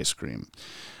poops ice cream.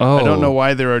 Oh. I don't know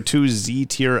why there are 2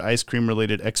 Z-tier ice cream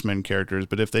related X-Men characters,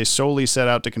 but if they solely set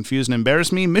out to confuse and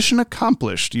embarrass me, mission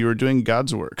accomplished. You are doing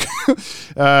God's work.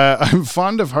 I'm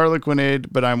fond of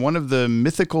Harlequinade, but I'm one of the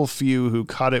mythical few who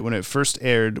caught it when it first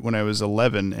aired when I was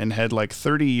 11 and had like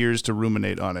 30 years to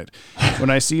ruminate on it. When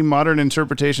I see modern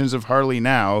interpretations of Harley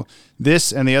now,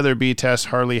 this and the other B-Test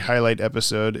Harley highlight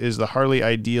episode is the Harley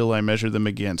ideal I measure them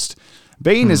against.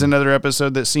 Bane is another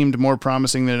episode that seemed more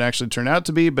promising than it actually turned out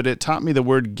to be, but it taught me the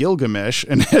word Gilgamesh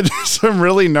and had some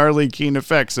really gnarly keen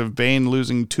effects of Bane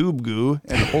losing tube goo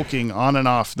and hulking on and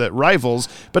off that rivals,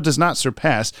 but does not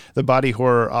surpass, the body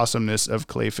horror awesomeness of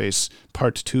Clayface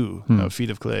Part 2, Feet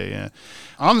of Clay. Yeah.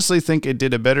 Honestly think it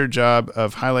did a better job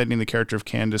of highlighting the character of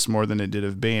Candace more than it did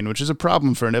of Bane, which is a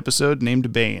problem for an episode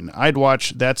named Bane. I'd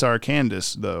watch That's Our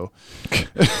Candace, though.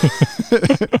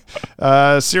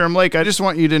 Serum Lake, I just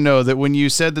want you to know that when you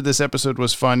said that this episode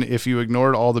was fun, if you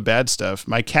ignored all the bad stuff,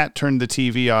 my cat turned the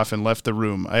TV off and left the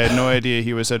room. I had no idea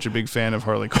he was such a big fan of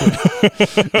Harley Quinn.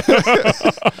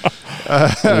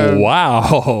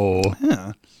 Wow.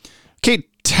 Yeah.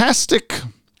 Kate-tastic.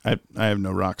 I have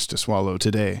no rocks to swallow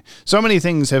today. So many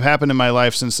things have happened in my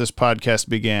life since this podcast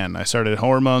began. I started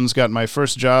hormones, got my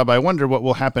first job. I wonder what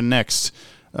will happen next.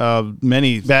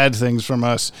 Many bad things from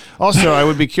us. Also, I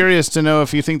would be curious to know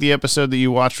if you think the episode that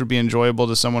you watched would be enjoyable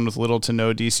to someone with little to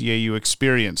no DCAU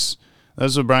experience.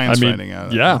 That's what Brian's finding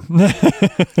out. Yeah.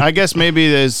 I guess maybe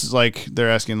there's like, they're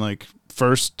asking like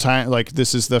first time, like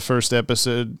this is the first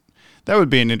episode. That would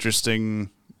be an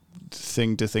interesting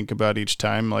thing to think about each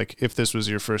time. Like if this was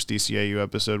your first DCAU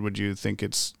episode, would you think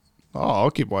it's,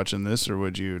 I'll keep watching this, or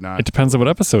would you not? It depends on what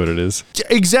episode it is.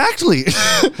 Exactly.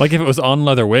 Like if it was On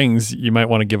Leather Wings, you might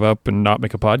want to give up and not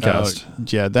make a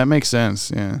podcast. Yeah, that makes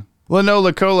sense. Yeah.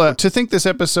 Lenola Cola, to think this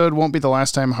episode won't be the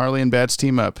last time Harley and Bats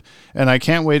team up. And I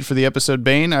can't wait for the episode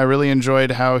Bane. I really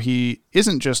enjoyed how he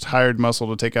isn't just hired muscle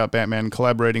to take out Batman,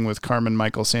 collaborating with Carmen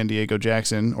Michael San Diego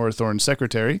Jackson, or Thorne's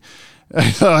secretary.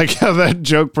 I like how that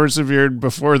joke persevered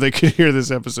before they could hear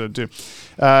this episode, too.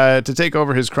 To take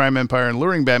over his crime empire and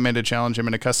luring Batman to challenge him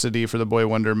in a custody for the Boy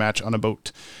Wonder match on a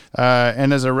boat.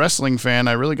 And as a wrestling fan,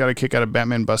 I really got a kick out of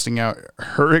Batman busting out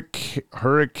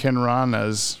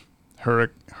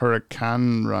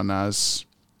Hurricanranas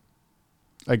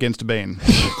against Bane.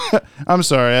 I'm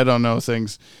sorry, I don't know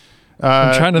things.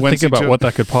 I'm trying to think about what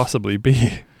that could possibly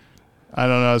be. I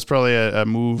don't know. It's probably a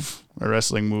move, a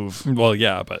wrestling move. Well,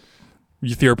 yeah, but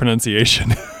with your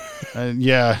pronunciation.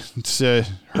 Yeah, it's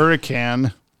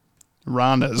Hurricane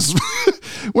Ranas.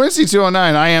 Wednesday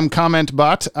 209, I am Comment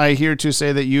Bot. I here to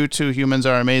say that you two humans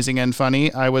are amazing and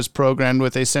funny. I was programmed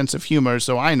with a sense of humor,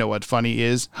 so I know what funny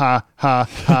is. Ha, ha,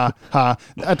 ha, ha.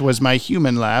 That was my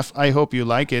human laugh. I hope you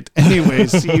like it.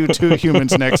 Anyways, see you two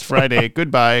humans next Friday.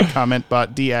 Goodbye, Comment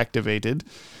Bot deactivated.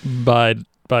 Bye,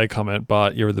 Comment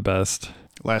Bot. You're the best.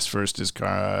 Last first is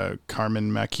Carmen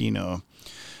Macchino.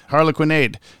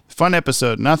 Harlequinade. Fun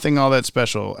episode. Nothing all that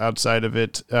special outside of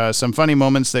it. Some funny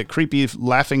moments, that creepy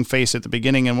laughing face at the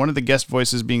beginning, and one of the guest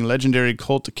voices being legendary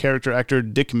cult character actor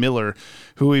Dick Miller,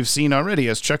 who we've seen already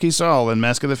as Chucky Saul in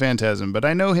Mask of the Phantasm, but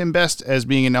I know him best as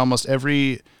being in almost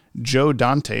every Joe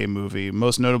Dante movie,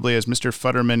 most notably as Mr.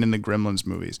 Futterman in the Gremlins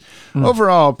movies.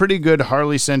 Overall, pretty good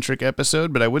Harley-centric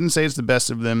episode, but I wouldn't say it's the best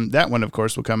of them. That one, of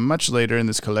course, will come much later in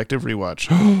this collective rewatch.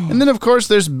 And then, of course,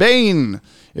 there's Bane.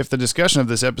 If the discussion of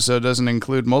this episode doesn't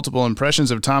include multiple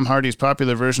impressions of Tom Hardy's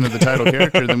popular version of the title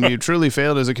character, then we truly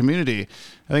failed as a community.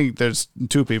 I think there's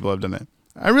 2 people who have done that.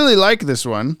 I really like this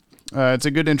one. It's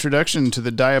a good introduction to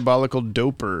the diabolical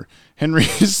doper, Henry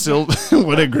Silva.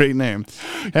 What a great name.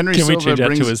 Henry Can Silva we change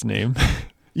that to his name?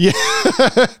 Yeah,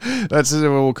 that's what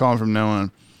we'll call him from now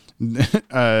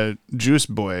on. Juice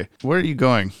Boy. Where are you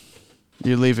going?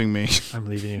 You're leaving me. I'm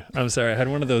leaving you. I'm sorry. I had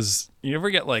one of those. You ever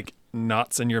get like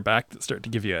knots in your back that start to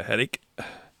give you a headache?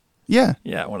 Yeah.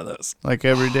 Yeah, one of those. Like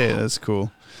every day. That's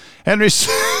cool. Henry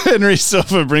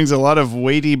Silva brings a lot of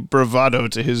weighty bravado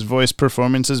to his voice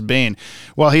performance as Bane.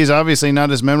 While he's obviously not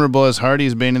as memorable as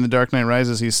Hardy's Bane in The Dark Knight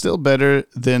Rises, he's still better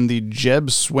than the Jeb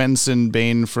Swenson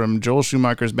Bane from Joel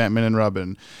Schumacher's Batman and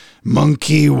Robin.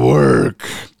 Monkey work.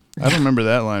 I don't remember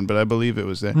that line, but I believe it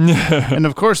was there. And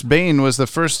of course, Bane was the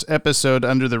first episode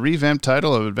under the revamped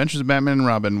title of Adventures of Batman and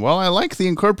Robin. While I like the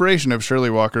incorporation of Shirley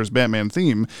Walker's Batman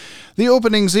theme, the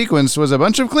opening sequence was a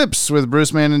bunch of clips with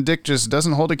Bruce, Man, and Dick just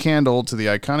doesn't hold a candle to the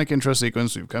iconic intro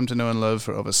sequence we've come to know and love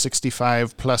for over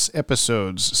 65 plus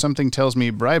episodes. Something tells me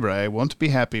Bri won't be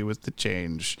happy with the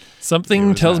change.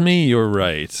 Something tells me you're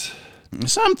right.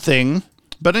 Something.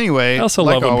 But anyway, I also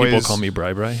like love when always, people call me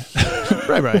Bri. Bri.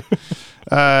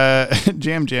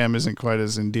 Jam isn't quite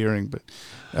as endearing, but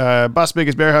Boss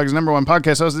Biggest Bear Hugs #1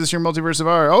 podcast host this year Multiverse of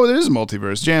R. Oh, there is a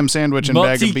multiverse. Jam, sandwich, and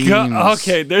bag of beans.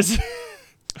 Okay, there's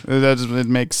it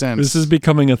makes sense. This is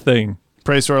becoming a thing.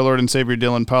 Praise to our Lord and Savior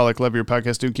Dylan Pollock. Love your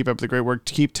podcast, dude. Keep up the great work.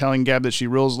 Keep telling Gab that she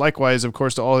rules. Likewise, of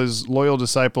course, to all his loyal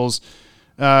disciples.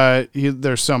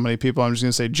 There's so many people. I'm just going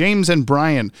to say James and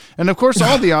Brian. And of course,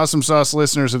 all the Awesome Sauce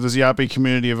listeners of this yappy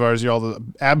community of ours, you're all the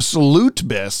absolute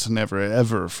best. Never,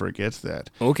 ever forget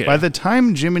that. Okay. By the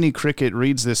time Jiminy Cricket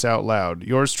reads this out loud,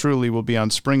 yours truly will be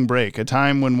on spring break, a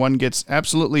time when one gets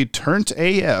absolutely turnt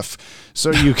AF.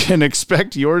 So you can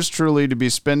expect yours truly to be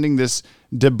spending this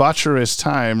debaucherous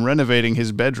time renovating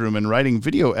his bedroom and writing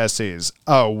video essays.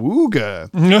 Awooga.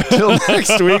 Till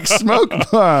next week, Smoke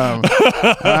Bomb.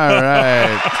 All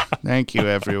right. Thank you,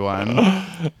 everyone.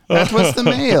 That was the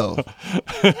mail.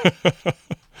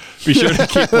 Be sure to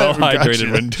keep well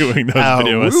hydrated when doing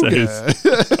those video essays.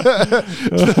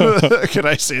 Could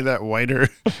I say that whiter?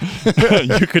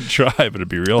 You could try, but it'd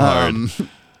be real hard.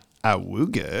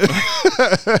 Awooga.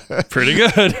 Pretty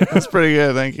good. That's pretty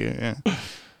good. Thank you. Yeah.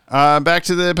 Back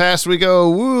to the past we go.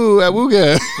 Woo,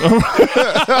 awooga.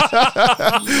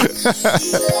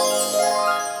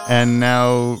 And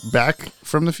now back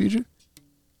from the future?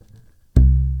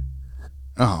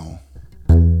 Oh.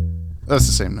 That's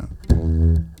the same note.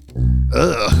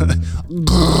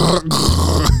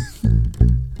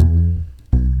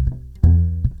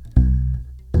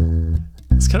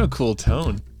 It's kind of a cool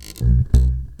tone.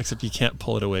 Except you can't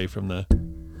pull it away from the...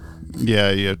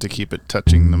 Yeah, you have to keep it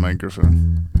touching the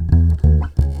microphone.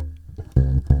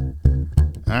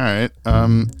 All right.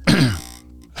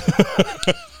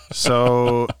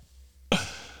 So,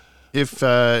 if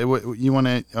you want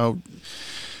to... Oh,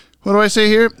 what do I say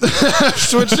here? I've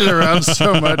switched it around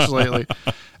so much lately.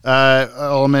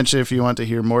 I'll mention if you want to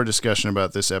hear more discussion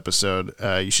about this episode,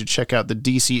 you should check out the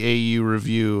DCAU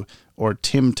Review or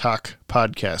Tim Talk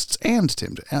podcasts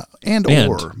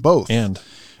or both. And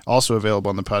also available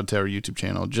on the Pod Tower YouTube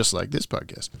channel, just like this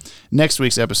podcast. Next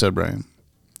week's episode, Brian,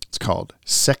 it's called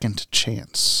Second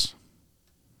Chance.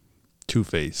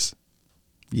 Two-Face.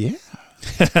 Yeah.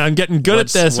 I'm getting good at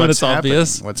this when it's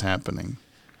obvious. What's happening?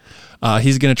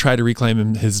 He's going to try to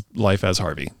reclaim his life as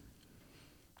Harvey.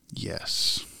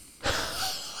 Yes.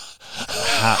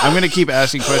 I'm going to keep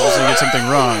asking questions so you get something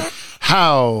wrong.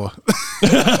 How?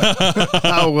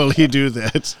 How will he do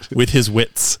that? With his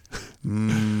wits.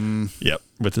 Yep,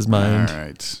 with his mind. All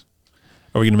right.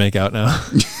 Are we going to make out now?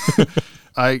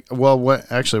 What we're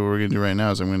going to do right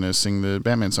now is I'm going to sing the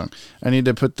Batman song. I need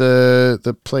to put the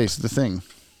thing.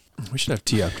 We should have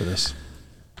tea after this.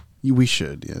 We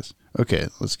should, yes. Okay,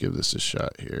 let's give this a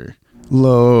shot here.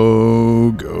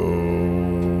 Logo.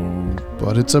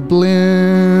 But it's a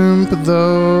blimp,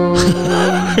 though.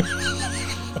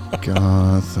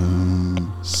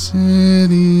 Gotham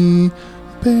City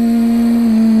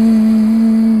Bank.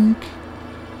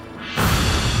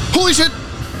 Holy shit!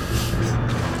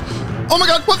 Oh my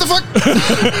god, what the fuck?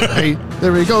 Hey,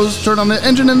 there he goes. Turn on the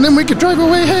engine and then we can drive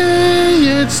away.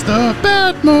 Hey, it's the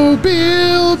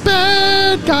Batmobile.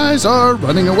 Bad guys are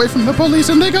running away from the police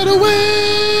and they got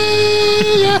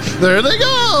away. Yeah, there they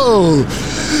go.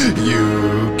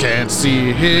 You can't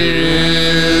see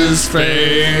his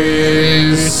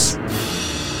face.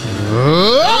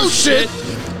 Oh shit!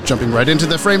 Jumping right into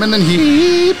the frame and then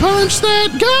he punched that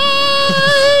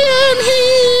guy and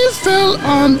he fell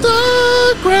on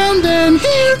the ground and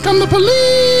here come the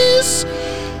police.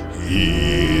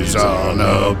 He's on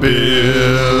a building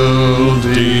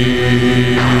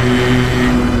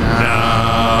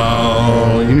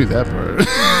now. You knew that part.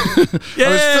 I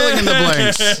was filling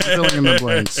in the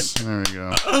blanks. There we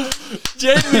go.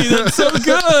 Jamie, that's so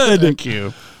good. Thank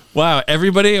you. Wow,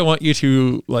 everybody, I want you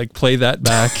to play that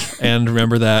back and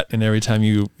remember that, and every time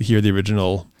you hear the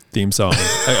original theme song,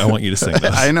 I want you to sing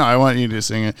this. I know, I want you to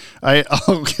sing it.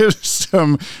 I'll give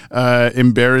some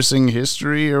embarrassing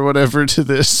history or whatever to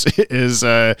this.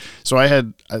 So I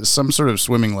had some sort of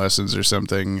swimming lessons or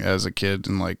something as a kid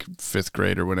in 5th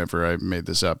grade or whenever I made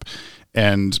this up.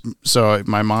 And so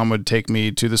my mom would take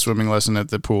me to the swimming lesson at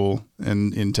the pool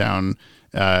in town.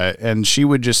 And she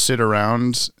would just sit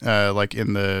around,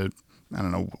 in the, I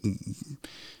don't know,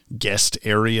 guest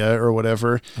area or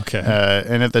whatever. Okay.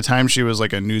 And at the time she was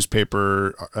a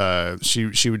newspaper,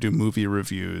 she would do movie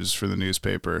reviews for the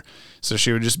newspaper. So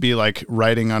she would just be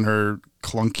writing on her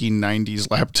clunky 90s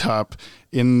laptop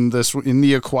in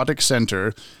the aquatic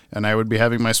center, and I would be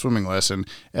having my swimming lesson.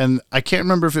 And I can't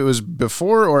remember if it was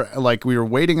before or we were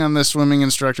waiting on the swimming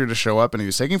instructor to show up and he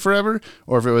was taking forever,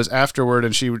 or if it was afterward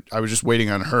and I was just waiting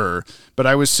on her. But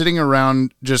I was sitting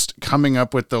around just coming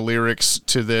up with the lyrics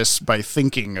to this by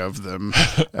thinking of them.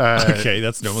 Okay,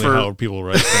 that's normally how people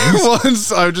write things. Once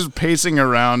I was just pacing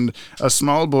around, a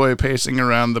small boy pacing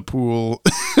around the pool,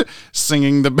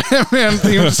 singing the Batman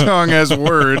theme song as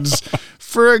words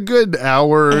for a good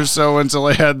hour or so until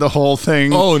I had the whole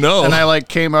thing. Oh no. And I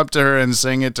came up to her and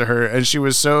sang it to her, and she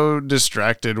was so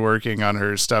distracted working on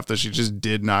her stuff that she just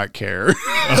did not care. And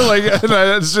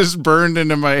it's just burned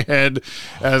into my head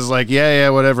as yeah,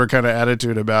 whatever kind of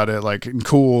attitude about it,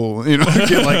 cool,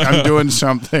 I'm doing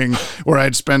something where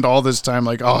I'd spend all this time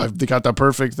I've got the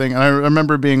perfect thing. And I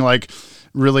remember being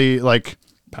really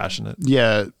passionate.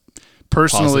 Yeah.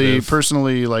 Personally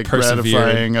Persevere.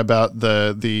 gratifying about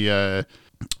the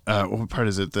what part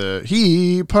is it?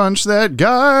 He punched that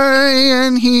guy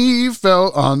and he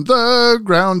fell on the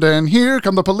ground and here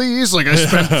come the police. I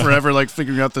spent forever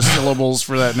figuring out the syllables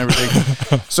for that and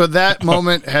everything. So that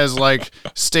moment has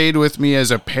stayed with me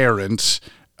as a parent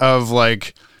of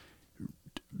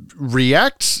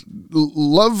react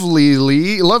lovingly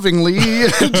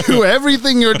to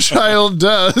everything your child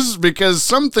does, because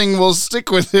something will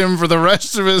stick with him for the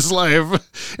rest of his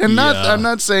life. And I'm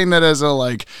not saying that as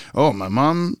a oh, my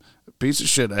mom, piece of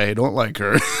shit, I don't like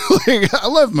her. I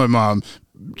love my mom,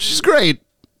 she's great,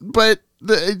 but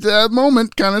the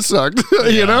moment kind of sucked,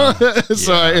 you know?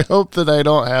 So I hope that I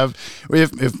don't have,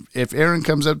 if Aaron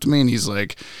comes up to me and he's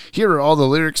here are all the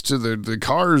lyrics to the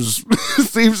Cars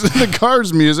themes, the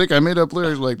Cars music, I made up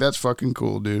lyrics, that's fucking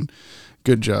cool, dude.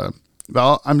 Good job.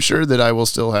 Well, I'm sure that I will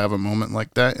still have a moment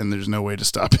like that, and there's no way to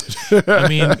stop it. I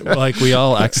mean, we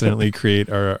all accidentally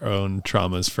create our own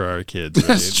traumas for our kids. Right?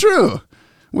 That's true.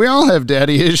 We all have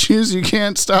daddy issues. You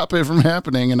can't stop it from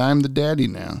happening, and I'm the daddy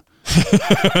now.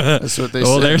 That's what they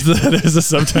Oh, said. there's a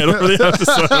subtitle for the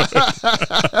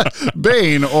episode.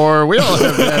 Bane, or we all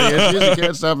have daddy issues. You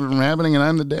can't stop it from happening, and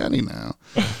I'm the daddy now.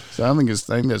 So I think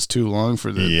that's too long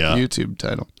for the YouTube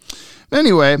title.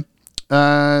 Anyway,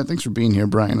 thanks for being here,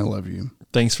 Brian. I love you.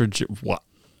 Thanks for what?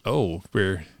 Oh,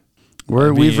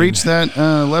 we've reached that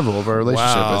level of our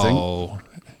relationship. I think.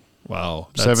 Wow,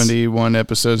 71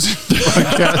 episodes.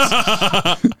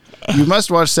 Podcast. You must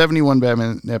watch 71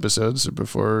 Batman episodes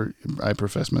before I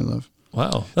profess my love.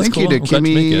 Wow, that's thank cool. you to I'm glad to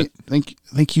Kimmy. make it.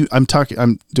 Thank you.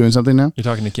 I'm doing something now. You're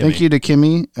talking to Kimmy. Thank you to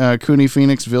Kimmy, Cooney,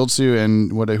 Phoenix, Viltsu,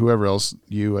 and whoever else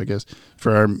I guess,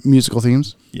 for our musical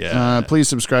themes. Yeah. Please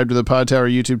subscribe to the Pod Tower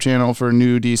YouTube channel for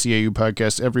new DCAU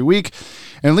podcasts every week,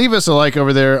 and leave us a like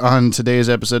over there on today's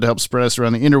episode to help spread us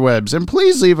around the interwebs. And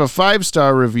please leave a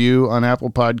 5-star review on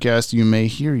Apple Podcasts. You may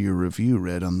hear your review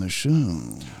read on the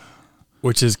show.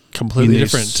 Which is completely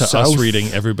different to us reading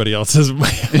everybody else's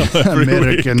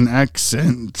American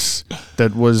accent.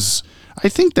 That was, I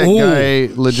think that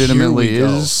guy legitimately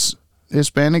is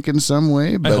Hispanic in some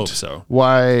way, but I hope so.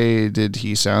 Why did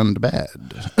he sound bad?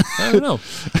 I don't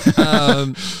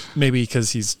know. Maybe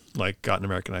because he's got an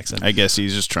American accent. I guess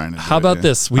he's just trying to do How about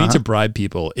this? We need to bribe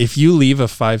people. If you leave a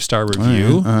 5-star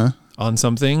review on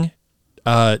something,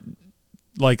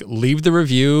 leave the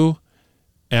review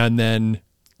and then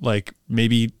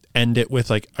maybe end it with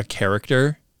a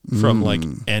character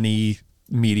from any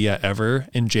media ever,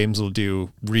 and James will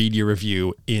read your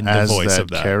review in the voice of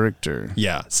that character.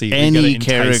 Yeah, see, any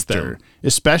character,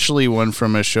 especially one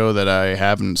from a show that I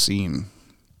haven't seen.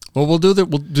 Well,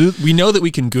 we know that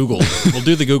we can Google. We'll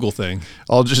do the Google thing.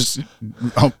 I'll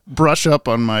brush up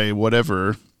on my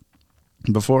whatever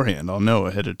beforehand. I'll know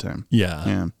ahead of time.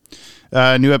 Yeah.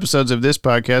 New episodes of this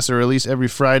podcast are released every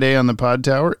Friday on the Pod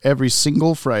Tower, every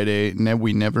single Friday.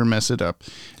 We never mess it up,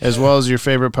 as well as your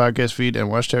favorite podcast feed and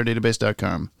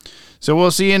watchtowerdatabase.com. So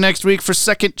we'll see you next week for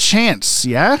Second Chance,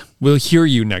 yeah? We'll hear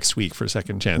you next week for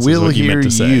Second Chance. We'll is what hear you meant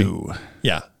to say. you,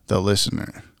 yeah, the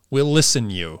listener. We'll listen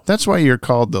you. That's why you're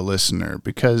called the listener,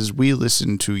 because we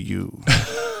listen to you.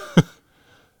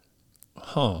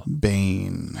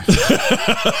 Bane.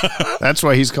 That's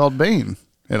why he's called Bane.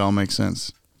 It all makes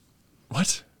sense.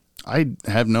 What? I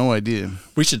have no idea.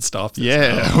 We should stop this.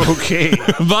 Yeah, okay.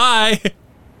 Bye.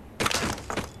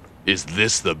 Is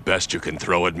this the best you can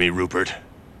throw at me, Rupert?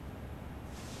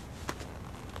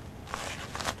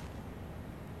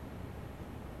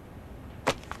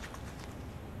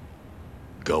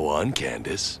 Go on,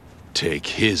 Candace. Take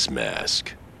his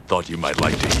mask. Thought you might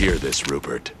like to hear this,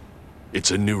 Rupert.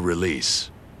 It's a new release.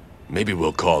 Maybe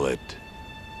we'll call it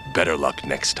Better Luck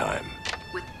Next Time.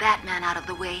 With Batman out of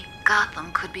the way,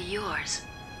 Gotham could be yours.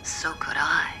 So could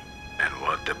I. And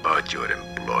what about your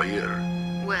employer?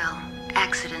 Well,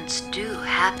 accidents do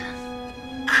happen.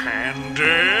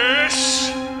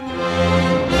 Candace?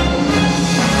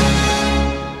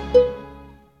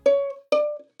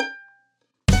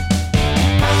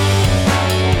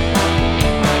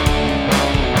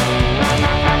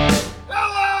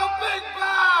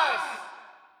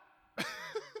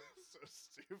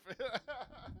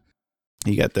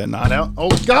 You got that knot out?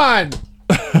 Oh, God!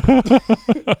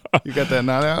 You got that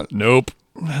knot out? Nope.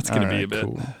 That's going to be right, a bit.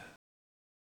 Cool.